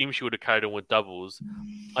 assume she would have carried on with doubles.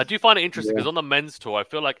 I do find it interesting yeah, because on the men's tour, I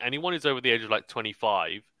feel like anyone who's over the age of like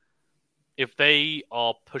 25, if they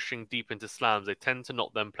are pushing deep into slams, they tend to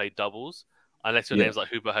not then play doubles unless your yeah, name's like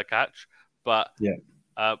Hubert Hurkacz. But yeah,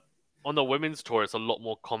 uh, on the women's tour, it's a lot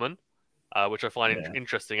more common, which I find yeah,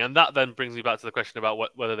 interesting. And that then brings me back to the question about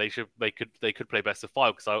whether they could play best of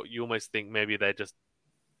five, because you almost think maybe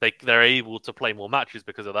they're able to play more matches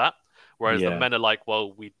because of that, whereas the yeah, men are like,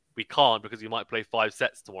 well, we can't because we might play 5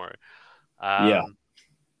 sets tomorrow. yeah. Um,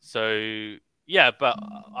 so yeah, but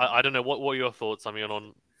I don't know what are your thoughts, I mean,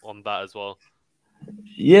 on that as well.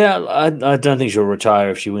 Yeah, I don't think she'll retire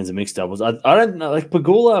if she wins a mixed doubles. I don't know. Like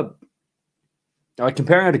Pagula, like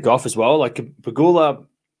comparing her to Gauff as well. Like Pagula,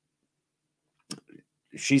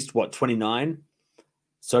 she's what 29,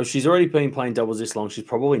 so she's already been playing doubles this long. She's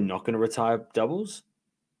probably not going to retire doubles.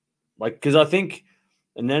 Like because I think,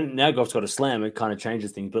 and then now Gauff's got a slam. It kind of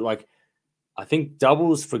changes things. But like I think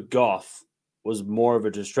doubles for Gauff was more of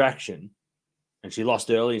a distraction, and she lost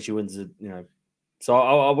early and she wins. So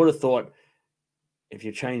I would have thought if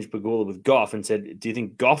you change Pagula with Gauff and said, "Do you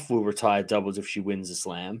think Gauff will retire doubles if she wins a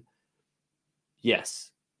slam?" Yes,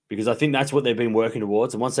 because I think that's what they've been working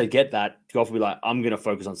towards. And once they get that, Gauff will be like, "I'm going to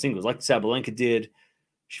focus on singles," like Sabalenka did.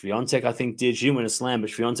 Swiatek, I think, did. She didn't win a slam, but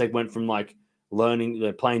Swiatek went from like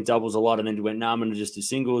learning, playing doubles a lot, and then went, "No, I'm going to just do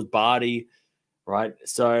singles." Barty, right?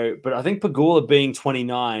 So, but I think Pagula being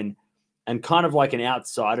 29 and kind of like an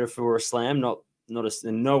outsider for a slam, not a,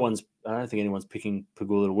 and no one's. I don't think anyone's picking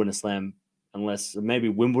Pagula to win a slam unless maybe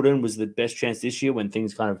Wimbledon was the best chance this year when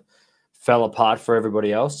things kind of fell apart for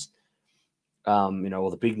everybody else. Or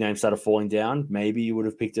the big names started falling down. Maybe you would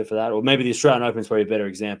have picked her for that, or maybe the Australian Open is probably a better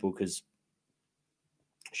example because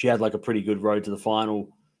she had like a pretty good road to the final.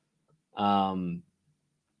 Knowing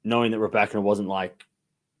that Rebecca wasn't like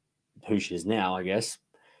who she is now, I guess.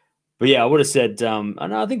 But yeah, I would have said,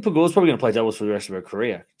 I think Pagula's probably going to play doubles for the rest of her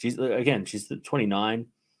career. She's 29.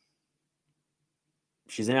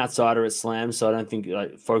 She's an outsider at slams, so I don't think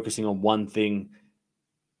like focusing on one thing.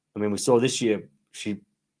 I mean, we saw this year she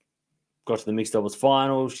got to the mixed doubles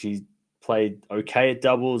final. She played okay at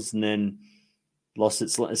doubles and then lost at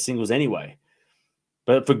singles anyway.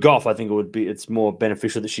 But for Gauff, I think it's more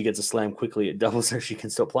beneficial that she gets a slam quickly at doubles so she can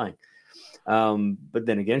stop playing. But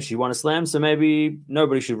then again, she won a slam, so maybe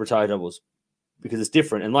nobody should retire doubles because it's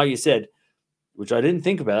different. And like you said, which I didn't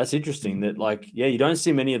think about, that's interesting that like, yeah, you don't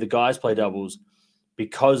see many of the guys play doubles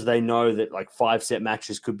because they know that like 5-set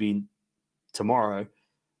matches could be tomorrow.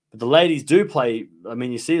 But the ladies do play. I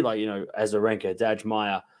mean, you see like, Azarenka,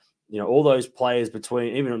 Dajmaya, all those players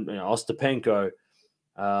between even Ostapenko,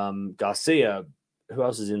 Garcia, who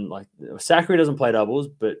else is in like Sakura doesn't play doubles,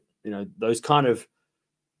 but those kind of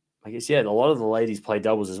I guess a lot of the ladies play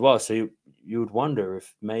doubles as well. So you would wonder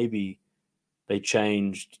if maybe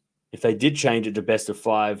if they did change it to best of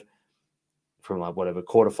 5 from like whatever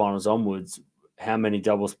quarterfinals onwards, how many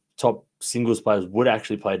doubles top singles players would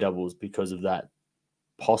actually play doubles because of that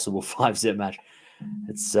possible 5-set match.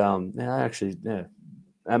 It's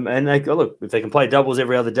And they look, if they can play doubles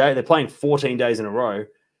every other day, they're playing 14 days in a row.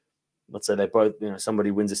 Let's say they both,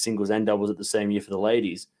 somebody wins a singles and doubles at the same year for the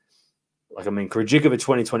ladies. Like, I mean, Krejcikova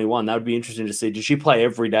 2021, that would be interesting to see. Did she play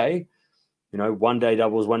every day? 1 day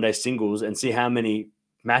doubles, 1 day singles, and see how many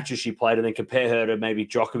matches she played, and then compare her to maybe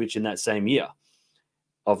Djokovic in that same year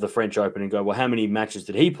of the French Open and go, well, how many matches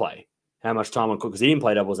did he play? How much time on court? Because he didn't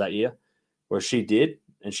play doubles that year, whereas she did,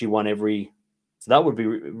 and she won every. So that would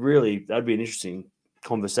be that'd be an interesting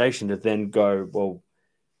conversation to then go, well,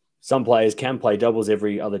 some players can play doubles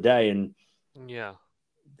every other day, and Yeah.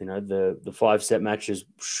 the 5-set matches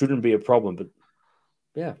shouldn't be a problem. But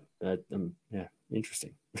yeah,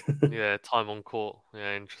 interesting. Yeah, time on court.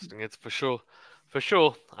 Yeah, interesting. It's for sure. For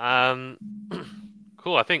sure.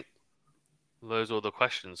 Cool. I think those are all the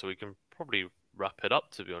questions, so we can probably wrap it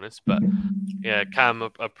up, to be honest. But yeah, Cam,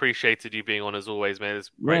 appreciated you being on as always, mate.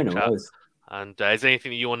 It's Yeah, great no chat. worries. And is there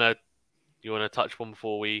anything that you wanna touch on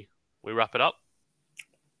before we wrap it up?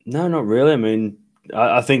 No, not really. I mean,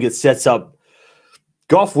 I think it sets up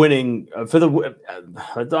Gauff winning for the.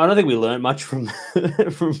 I don't think we learned much from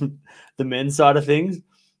from the men's side of things.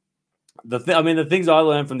 The things I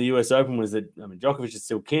learned from the U.S. Open was that Djokovic is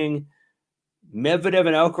still king. Medvedev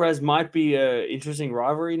and Alcaraz might be an interesting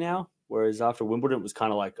rivalry now, whereas after Wimbledon it was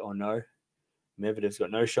kind of like, oh no, Medvedev's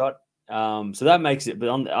got no shot. So that makes it. But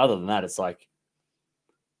other than that, it's like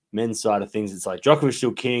men's side of things. It's like Djokovic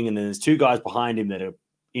still king, and then there's two guys behind him that are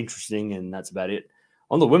interesting, and that's about it.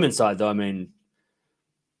 On the women's side, though, I mean,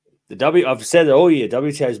 I've said it all year,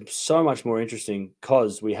 WTA is so much more interesting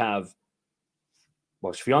because we have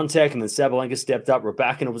Swiatek, and then Sabalenka stepped up.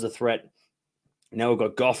 Rybakina was a threat. Now we've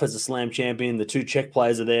got Gauff as a slam champion. The two Czech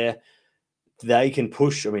players are there. They can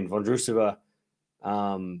push. I mean, Vondrousova,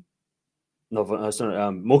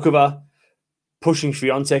 Mukova pushing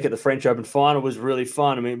Swiatek at the French Open final was really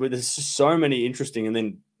fun. I mean, there's just so many interesting, and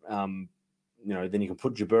then then you can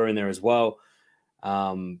put Jabeur in there as well.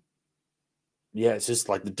 It's just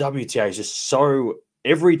like the WTA is just so.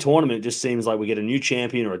 Every tournament just seems like we get a new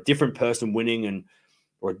champion or a different person winning,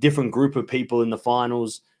 or a different group of people in the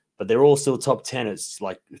finals, but they're all still top 10. It's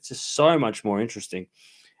just so much more interesting.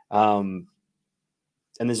 And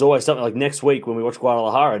there's always something like next week when we watch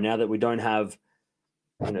Guadalajara. Now that we don't have,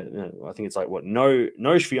 I think it's like no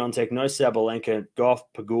Swiatek, no Sabalenka, Gauff,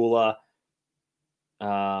 Pegula,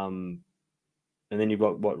 and then you've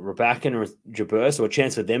got Rybakina or Jabeur, so a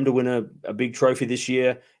chance for them to win a big trophy this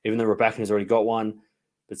year, even though Rybakina's already got one.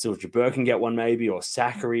 But still, Jabeur can get one maybe, or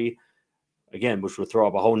Sakari, again, which will throw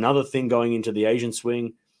up a whole nother thing going into the Asian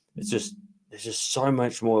swing. There's just so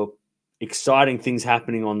much more exciting things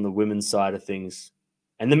happening on the women's side of things.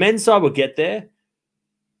 And the men's side will get there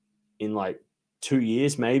in like 2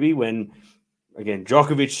 years maybe, when, again,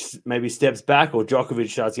 Djokovic maybe steps back or Djokovic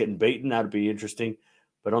starts getting beaten. That'd be interesting.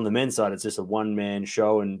 But on the men's side, it's just a one-man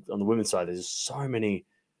show. And on the women's side, there's so much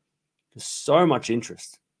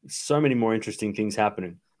interest. There's so many more interesting things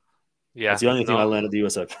happening. Yeah. That's the only thing I learned at the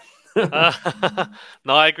US Open.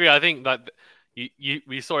 No, I agree. I think that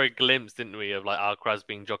we saw a glimpse, didn't we, of like Alcaraz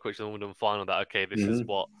being Djokovic in the Wimbledon final. That okay, this is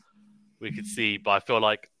what we could see. But I feel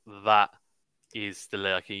like that is still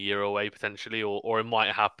like a year away potentially, or it might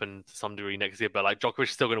happen to some degree next year. But like Djokovic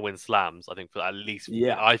is still going to win slams. I think for at least,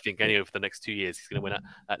 I think anyway for the next 2 years he's going to win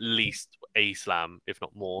at least a slam, if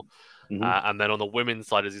not more. And then on the women's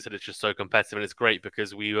side, as you said, it's just so competitive, and it's great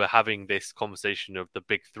because we were having this conversation of the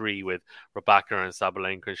big three with Rybakina and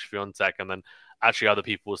Sabalenka and Swiatek, and then actually other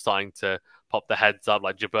people were starting to pop their heads up,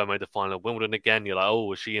 like Jabeur made the final of Wimbledon again. You're like,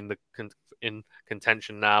 oh, is she in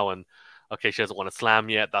contention now? And okay, she hasn't won a slam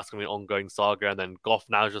yet. That's going to be an ongoing saga. And then Gauff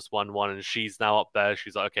now just won one, and she's now up there.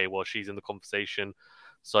 She's like, okay, well, she's in the conversation.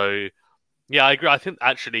 So, yeah, I agree. I think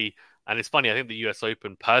actually, and it's funny, I think the US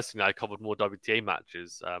Open, personally, I covered more WTA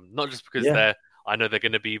matches. Not just because I know they're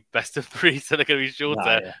going to be best of three, so they're going to be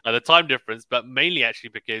shorter and the time difference, but mainly actually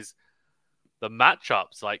because the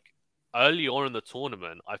matchups, like early on in the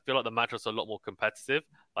tournament, I feel like the matchups are a lot more competitive.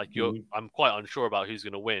 Like I'm quite unsure about who's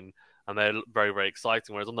going to win, and they're very, very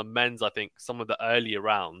exciting. Whereas on the men's, I think some of the earlier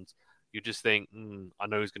rounds, you just think, I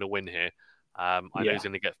know who's going to win here. I know who's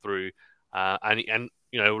going to get through. And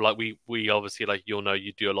like we obviously, like,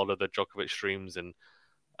 you do a lot of the Djokovic streams, and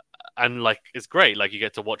like it's great. Like you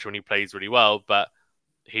get to watch when he plays really well, but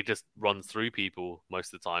he just runs through people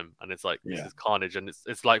most of the time, and it's like this is carnage. And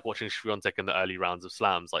it's like watching Swiatek in the early rounds of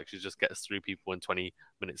slams. Like she just gets through people in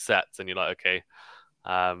 20-minute sets, and you're like, okay.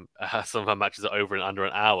 Some of her matches are over in under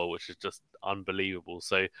an hour, which is just unbelievable.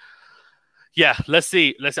 So yeah, let's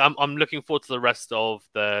see. I'm looking forward to the rest of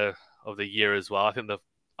the year as well. I think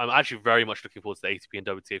I'm actually very much looking forward to the ATP and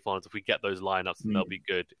WTA finals. If we get those lineups, then they'll be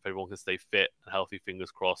good. If everyone can stay fit and healthy,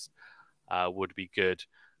 fingers crossed, would be good.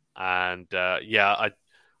 And I'm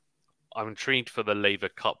intrigued for the Laver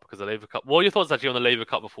Cup because the Laver Cup. What are your thoughts actually on the Laver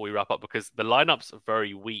Cup before we wrap up? Because the lineups are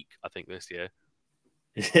very weak, I think, this year.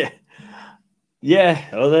 Yeah, yeah.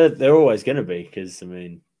 Well, they're always going to be because I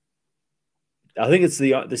mean, I think it's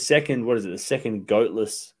the second. What is it? The second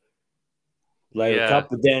goatless Laver Cup,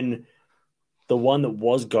 but then the one that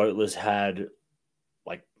was goatless had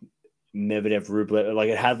like Medvedev, Rublev, like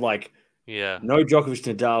it had like no Djokovic,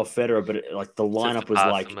 Nadal, Federer, but like the lineup was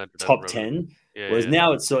like top 10. Whereas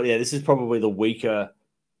now it's this is probably the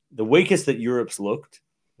weakest that Europe's looked.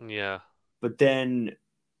 Yeah. But then,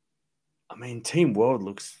 I mean, Team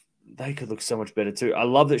World they could look so much better too. I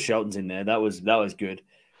love that Shelton's in there. That was good.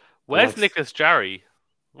 Where's Nicholas Jarry?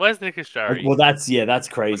 Where's Nicholas Jarry? Well, that's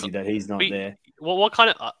crazy that he's not there. Well, what kind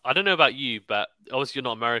of? I don't know about you, but obviously you're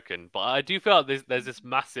not American. But I do feel like there's this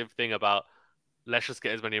massive thing about let's just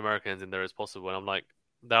get as many Americans in there as possible. And I'm like,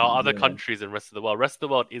 there are other countries and rest of the world. Rest of the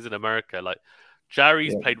world isn't America. Like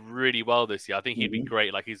Jarry's played really well this year. I think he'd be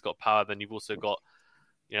great. Like he's got power. Then you've also got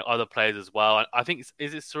other players as well. I think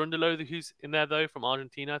is it Cerundolo who's in there though from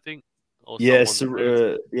Argentina? I think.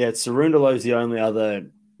 Cerundolo's the only other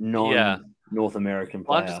non-North American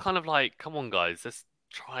player. I'm just kind of like, come on, guys, let's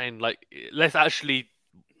try and let's actually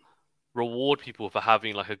reward people for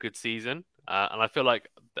having like a good season. And I feel like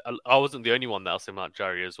I wasn't the only one that asked him about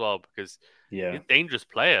Jarry as well because he's a dangerous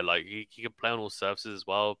player. Like he can play on all surfaces as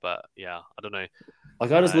well. But I don't know.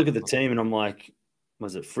 Like I just look at the team and I'm like,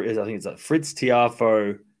 was it? I think it's like Fritz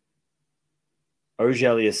Tiafoe,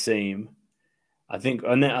 Auger-Aliassime. I think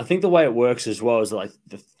the way it works as well is like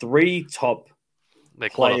the three top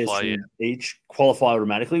players each qualify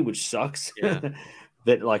automatically, which sucks. Yeah.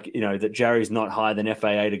 that Jarry's not higher than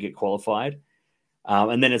FAA to get qualified.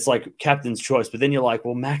 And then it's like captain's choice. But then you're like,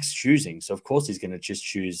 well, Mac's choosing. So, of course, he's going to just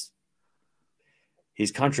choose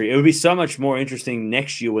his country. It would be so much more interesting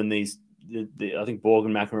next year when I think Borg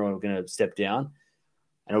and McEnroe are going to step down.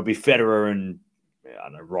 And it'll be Federer and, I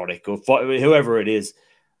don't know, Roddick or whoever it is.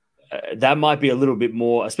 That might be a little bit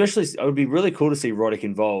more, especially it would be really cool to see Roddick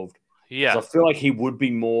involved. Yeah. I feel like he would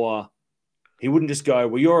be more, he wouldn't just go,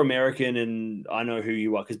 well, you're American and I know who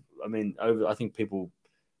you are. Because, I mean, I think people,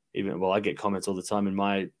 I get comments all the time in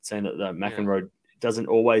my saying that McEnroe doesn't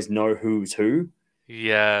always know who's who.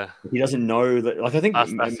 Yeah. He doesn't know that. Like, I think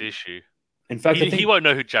that's the issue. In fact, he won't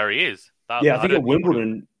know who Jarry is. I think at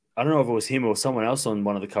Wimbledon, I don't know if it was him or someone else on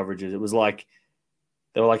one of the coverages. It was like,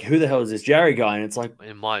 they were like, who the hell is this Jarry guy? And it's like,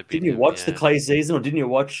 it might be. Didn't you watch the clay season or didn't you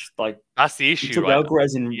watch that's the issue, he took right?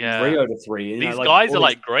 Alcaraz in Rio to 3. These guys are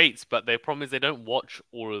like greats, but their problem is they don't watch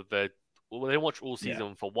they don't watch all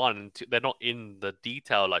season for one, and they're not in the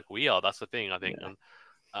detail like we are. That's the thing, I think.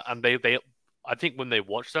 And they I think when they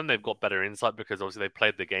watch them, they've got better insight because obviously they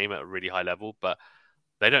played the game at a really high level, but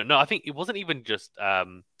they don't know. I think it wasn't even just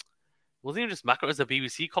McEnroe, it was the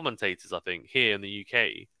BBC commentators, I think, here in the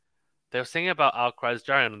UK. They were saying about Alcaraz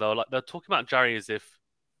Jarry, and they're talking about Jarry as if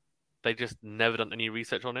they just never done any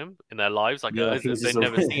research on him in their lives, they've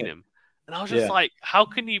never seen him. And I was just like, how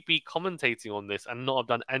can you be commentating on this and not have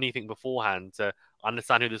done anything beforehand to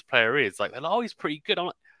understand who this player is? Like, they're like, oh, he's pretty good.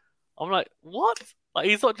 I'm like, what? Like,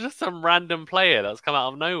 he's not just some random player that's come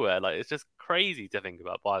out of nowhere. Like, it's just crazy to think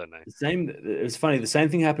about. But I don't know. It was funny. The same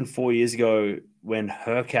thing happened 4 years ago when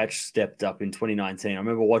Hurkacz stepped up in 2019. I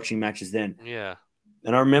remember watching matches then. Yeah.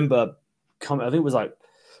 And I remember, I think it was like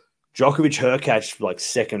Djokovic Hurkacz, like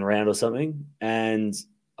second round or something. And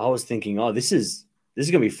I was thinking, oh, this is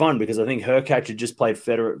going to be fun because I think Hurkacz had just played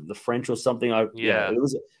Federer, the French or something. And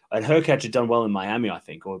Hurkacz had done well in Miami, I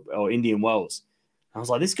think, or Indian Wells. And I was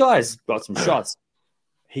like, this guy's got some shots.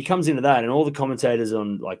 He comes into that, and all the commentators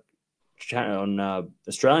on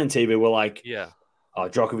Australian TV were like, oh,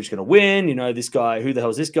 Djokovic's going to win. This guy, who the hell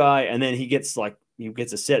is this guy? And then he gets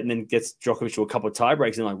a set and then gets Djokovic to a couple of tie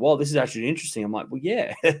breaks and like, wow, this is actually interesting. I'm like, well,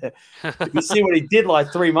 yeah. If you see what he did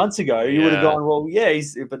like 3 months ago, you would have gone, well, yeah, I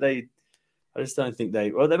just don't think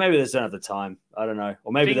maybe they just don't have the time. I don't know.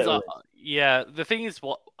 Or maybe the thing is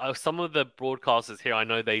some of the broadcasters here, I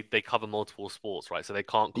know they cover multiple sports, right? So they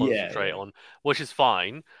can't concentrate on, which is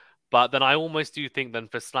fine. But then I almost do think then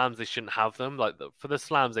for slams, they shouldn't have them. Like for the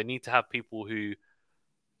slams, they need to have people who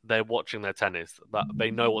they're watching their tennis, that they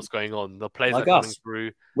know what's going on. The players like are coming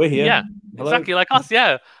through. We're here. Yeah, Hello? exactly like us.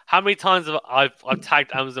 Yeah. How many times have I've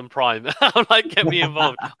tagged Amazon Prime? I'm like, get me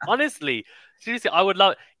involved. Honestly, seriously, I would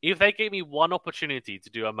love if they gave me one opportunity to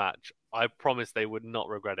do a match. I promise they would not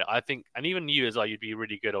regret it. I think, and even you as well, you'd be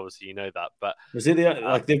really good. Obviously, you know that. But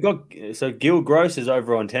they've got Gil Gross is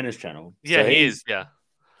over on Tennis Channel. Yeah, so he is. Yeah.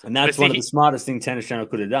 And But that's see, one of the smartest things Tennis Channel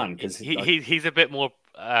could have done because he's a bit more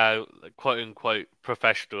quote unquote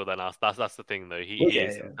professional than us. That's the thing though. He well, he yeah,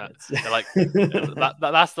 isn't. They're like yeah.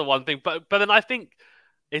 that's the one thing. But then I think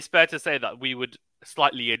it's fair to say that we would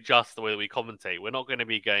slightly adjust the way that we commentate. We're not going to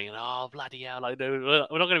be going, oh bloody hell, like no,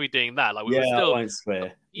 we're not going to be doing that. Like we Yeah, would I still, won't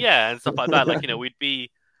swear. yeah, and stuff like that. Like we'd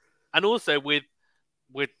be, and also with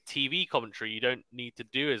TV commentary, you don't need to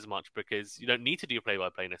do as much because you don't need to do play by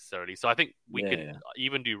play necessarily. So I think we could Yeah.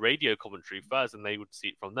 even do radio commentary first, and they would see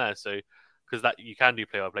it from there. So because that you can do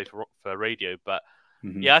play by play for radio, but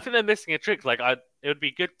Mhm. yeah, I think they're missing a trick. Like it would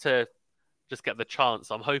be good to just get the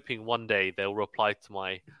chance. I'm hoping one day they'll reply to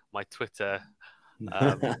my Twitter,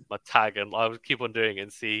 my tag, and I'll keep on doing it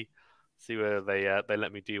and see where they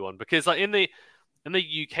let me do one because like in the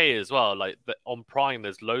UK as well, like on Prime,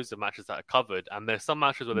 there's loads of matches that are covered, and there's some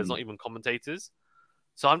matches where there's Mm. not even commentators.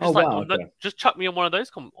 So I'm Oh just like, wow, I'm not okay. just chuck me on one of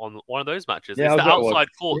those on one of those matches. Yeah, It's I'll the go watch. outside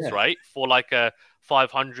courts, Yeah. right? For like a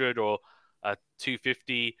 500 or a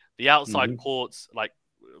 250. The outside Mhm. courts, like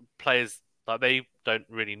players that they don't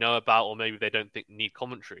really know about, or maybe they don't think need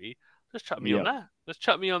commentary. Just chuck me on Yeah. there. Just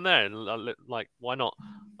chuck me on there, and like, why not?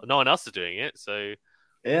 No one else is doing it, so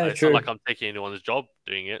Yeah, it's not true. like I'm taking anyone's job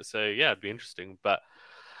doing it. So yeah, it'd be interesting. But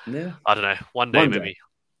Yeah. I don't know. One day, One day. maybe.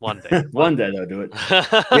 One day. One day they'll do it.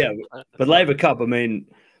 Yeah, but Labour Cup, I mean,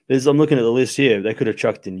 I'm looking at the list here. They could have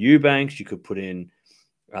chucked in Eubanks. You could put in,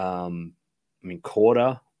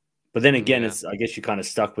 Corder. But then again, Yeah. it's I guess you're kind of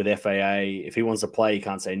stuck with FAA. If he wants to play, you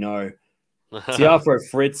can't say no. Tiafo,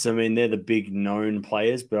 Fritz, I mean, they're the big known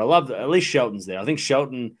players. But I love that at least Shelton's there. I think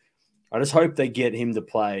Shelton. I just hope they get him to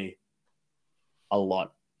play a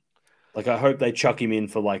lot. Like I hope they chuck him in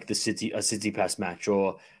for like a City Pass match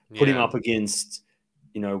or put him Yeah. up against,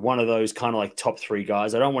 one of those kind of like top three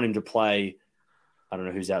guys. I don't want him to play. I don't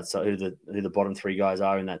know who's outside, who the bottom three guys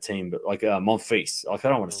are in that team, but like Monfils. Like I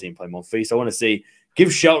don't want to see him play Monfils. I want to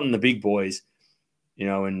give Shelton the big boys,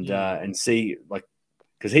 and see like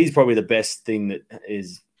because he's probably the best thing that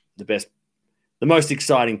is the most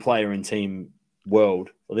exciting player in team world.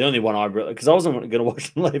 Well, the only one I really because I wasn't going to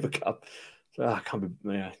watch the Labour Cup, so I can't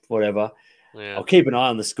be whatever. Yeah. I'll keep an eye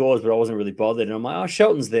on the scores, but I wasn't really bothered. And I'm like, oh,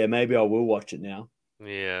 Shelton's there. Maybe I will watch it now.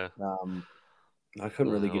 Yeah. I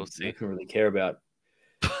couldn't really We'll see. I couldn't really care about.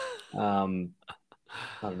 I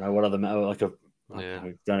don't know what other I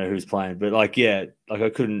don't know who's playing, but like I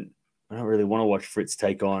couldn't. I don't really want to watch Fritz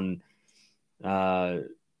take on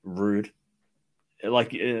Rude.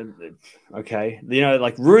 Like okay,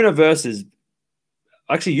 like Runa versus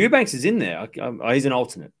actually Eubanks is in there. He's an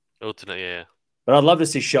alternate. Alternate, yeah. But I'd love to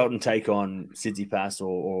see Shelton take on Sidney Pass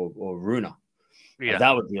or Runa. Yeah.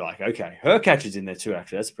 That would be like, okay. Her catch is in there too,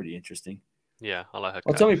 actually. That's pretty interesting. Yeah, I like her.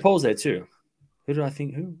 Oh, Tommy Paul's there too. Who did I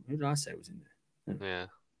say was in there? Yeah.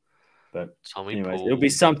 But Tommy anyways, Paul. it'll be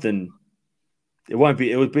something. It would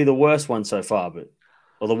be the worst one so far,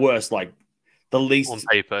 or the worst, like the least on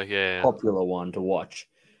paper, yeah. popular one to watch.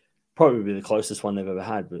 Probably be the closest one they've ever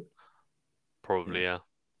had, but probably, yeah.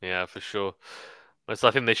 Yeah, for sure. So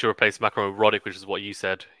I think they should replace Macron with Roddick, which is what you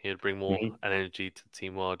said. He'd bring more energy to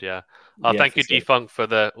Team World, yeah. Thank you, Defunct, for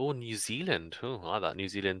the New Zealand. Oh, I like that. New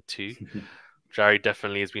Zealand too. Jerry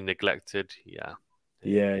definitely has been neglected. Yeah.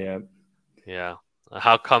 Yeah.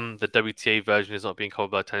 How come the WTA version is not being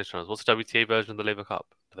covered by tennis channels? What's the WTA version of the Labour Cup?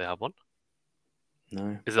 Do they have one?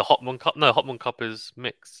 No. Is it Hopman Cup? No, Hopman Cup is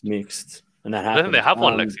mixed. And that happens. I don't think they have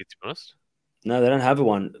one, Lexi, to be honest. No, they don't have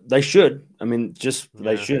one. They should. I mean,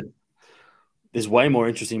 they should. There's way more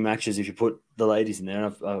interesting matches if you put the ladies in there.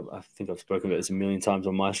 And I think I've spoken about this a million times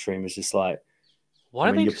on my stream. It's just like, why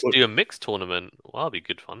don't they just do a mixed tournament? Well, that'd be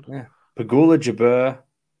good fun. Yeah, Pegula Jabeur,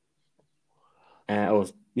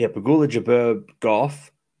 Pegula Jabeur,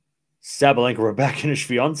 Gauff, Sabalenka, Rebecca, and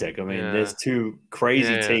Swiatek. I mean, there's two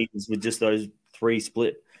crazy teams with just those three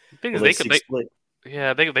split. Thing is, they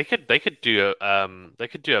could do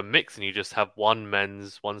a mix, and you just have one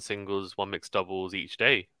men's, one singles, one mixed doubles each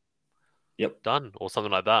day. Yep, done or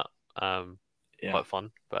something like that. Quite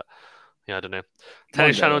fun, but yeah, I don't know.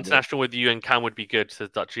 Tennis Channel International with you and Cam would be good, says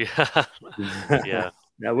Dutchy. Yeah,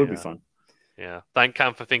 that would be fun. Yeah, thank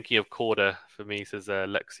Cam for thinking of Corda for me, says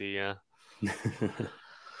Lexi. Yeah,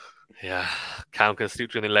 yeah, Cam can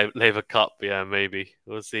sleep during the Labour Cup. Yeah, maybe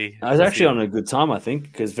we'll see. I was actually on a good time, I think,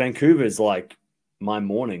 because Vancouver is like my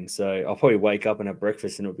morning, so I'll probably wake up and have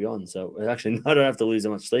breakfast and it'll be on. So actually, I don't have to lose that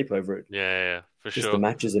much sleep over it. Yeah, for sure. The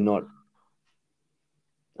matches are not.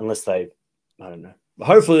 Unless I don't know.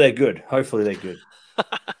 Hopefully they're good.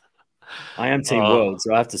 I am Team World,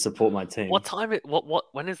 so I have to support my team. What time?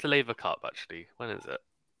 When is the Labour Cup actually? When is it?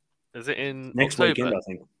 Is it in next October?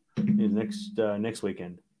 Weekend? I think next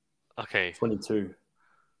weekend. Okay. 22.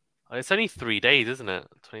 It's only 3 days, isn't it?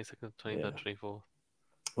 22nd, Yeah. 23rd, 24th.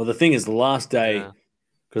 Well, the thing is, the last Yeah. day,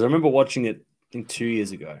 because I remember watching it, I think 2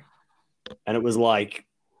 years ago, and it was like,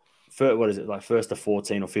 what is it, like first to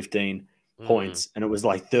 14 or 15 Mm, points, and it was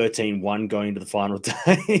like 13-1 going into the final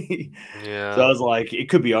day. So I yeah. was like, it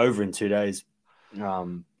could be over in 2 days.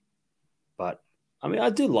 But I mean, I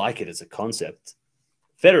do like it as a concept.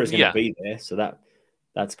 Federer's going to Yeah. be there, so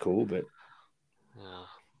that's cool. But Yeah.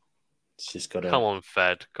 it's just got Come to on,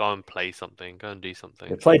 Fed. Go and play something. Go and do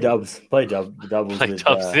something. play doubles Play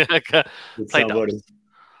dubs. Yeah. with Play somebody. dubs.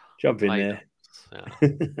 Jump in Play there. dubs. Yeah.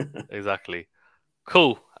 Exactly.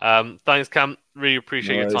 Cool. Thanks, Cam. Really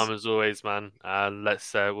No appreciate your worries. time as always, man.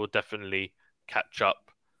 We'll definitely catch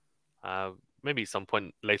up. Uh, Maybe some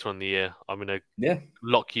point later on in the year. I'm gonna Yeah,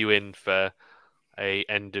 lock you in for a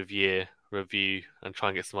end of year review and try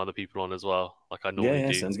and get some other people on as well, like I yeah, normally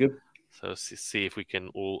yeah. do. Sounds good. So see if we can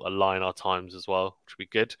all align our times as well, which would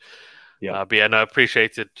be good. Yeah, But yeah, no,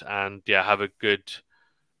 appreciate it, and yeah, have a good.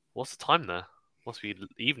 What's the time there? Must be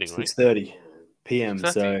evening, right? 6:30 Six p.m.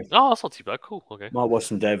 thirty. So Oh, that's not too bad. Cool. Okay. might watch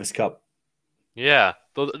some Davis Cup, Yeah,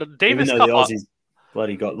 the even Davis though the Cup. Aussies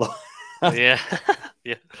bloody got lost. Yeah,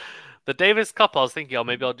 yeah. The Davis Cup. I was thinking, oh,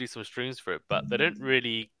 maybe I'll do some streams for it, but they don't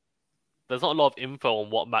really. There's not a lot of info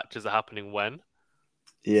on what matches are happening when,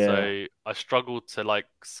 Yeah, so I struggle to like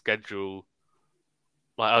schedule.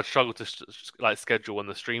 Like I struggle to like schedule when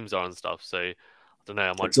the streams are and stuff. So I don't know.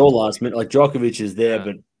 I might it's just have all to watch. last minute. Like Djokovic is there, Yeah,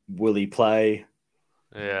 but will he play?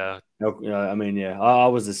 yeah, I mean, yeah, I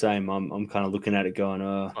was the same. I'm kind of looking at it, going,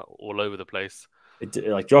 all over the place.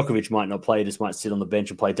 like Djokovic might not play, just might sit on the bench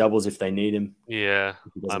and play doubles if they need him. Yeah,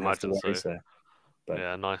 If he I doesn't have to imagine worry. so. So, but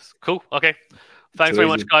Yeah, nice, cool. Okay, thanks too very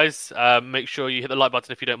much, easy. guys. Make sure you hit the like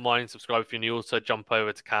button if you don't mind. Subscribe if you're new. Also, jump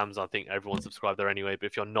over to Cam's. I think everyone's subscribed there anyway. But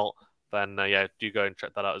if you're not, then yeah, do go and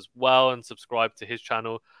check that out as well and subscribe to his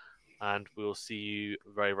channel. And we'll see you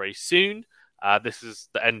very, very soon. This is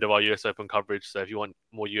the end of our US Open coverage. So if you want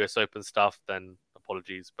more US Open stuff, then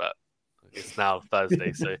apologies, but it's now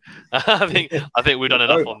Thursday, so I think we've done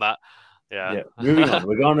enough Over. on that. Yeah, Yeah, moving on.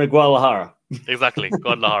 We're going to Guadalajara. exactly.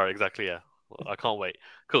 Guadalajara, exactly. Yeah, well, I can't wait.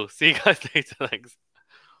 Cool. See you guys later. Thanks.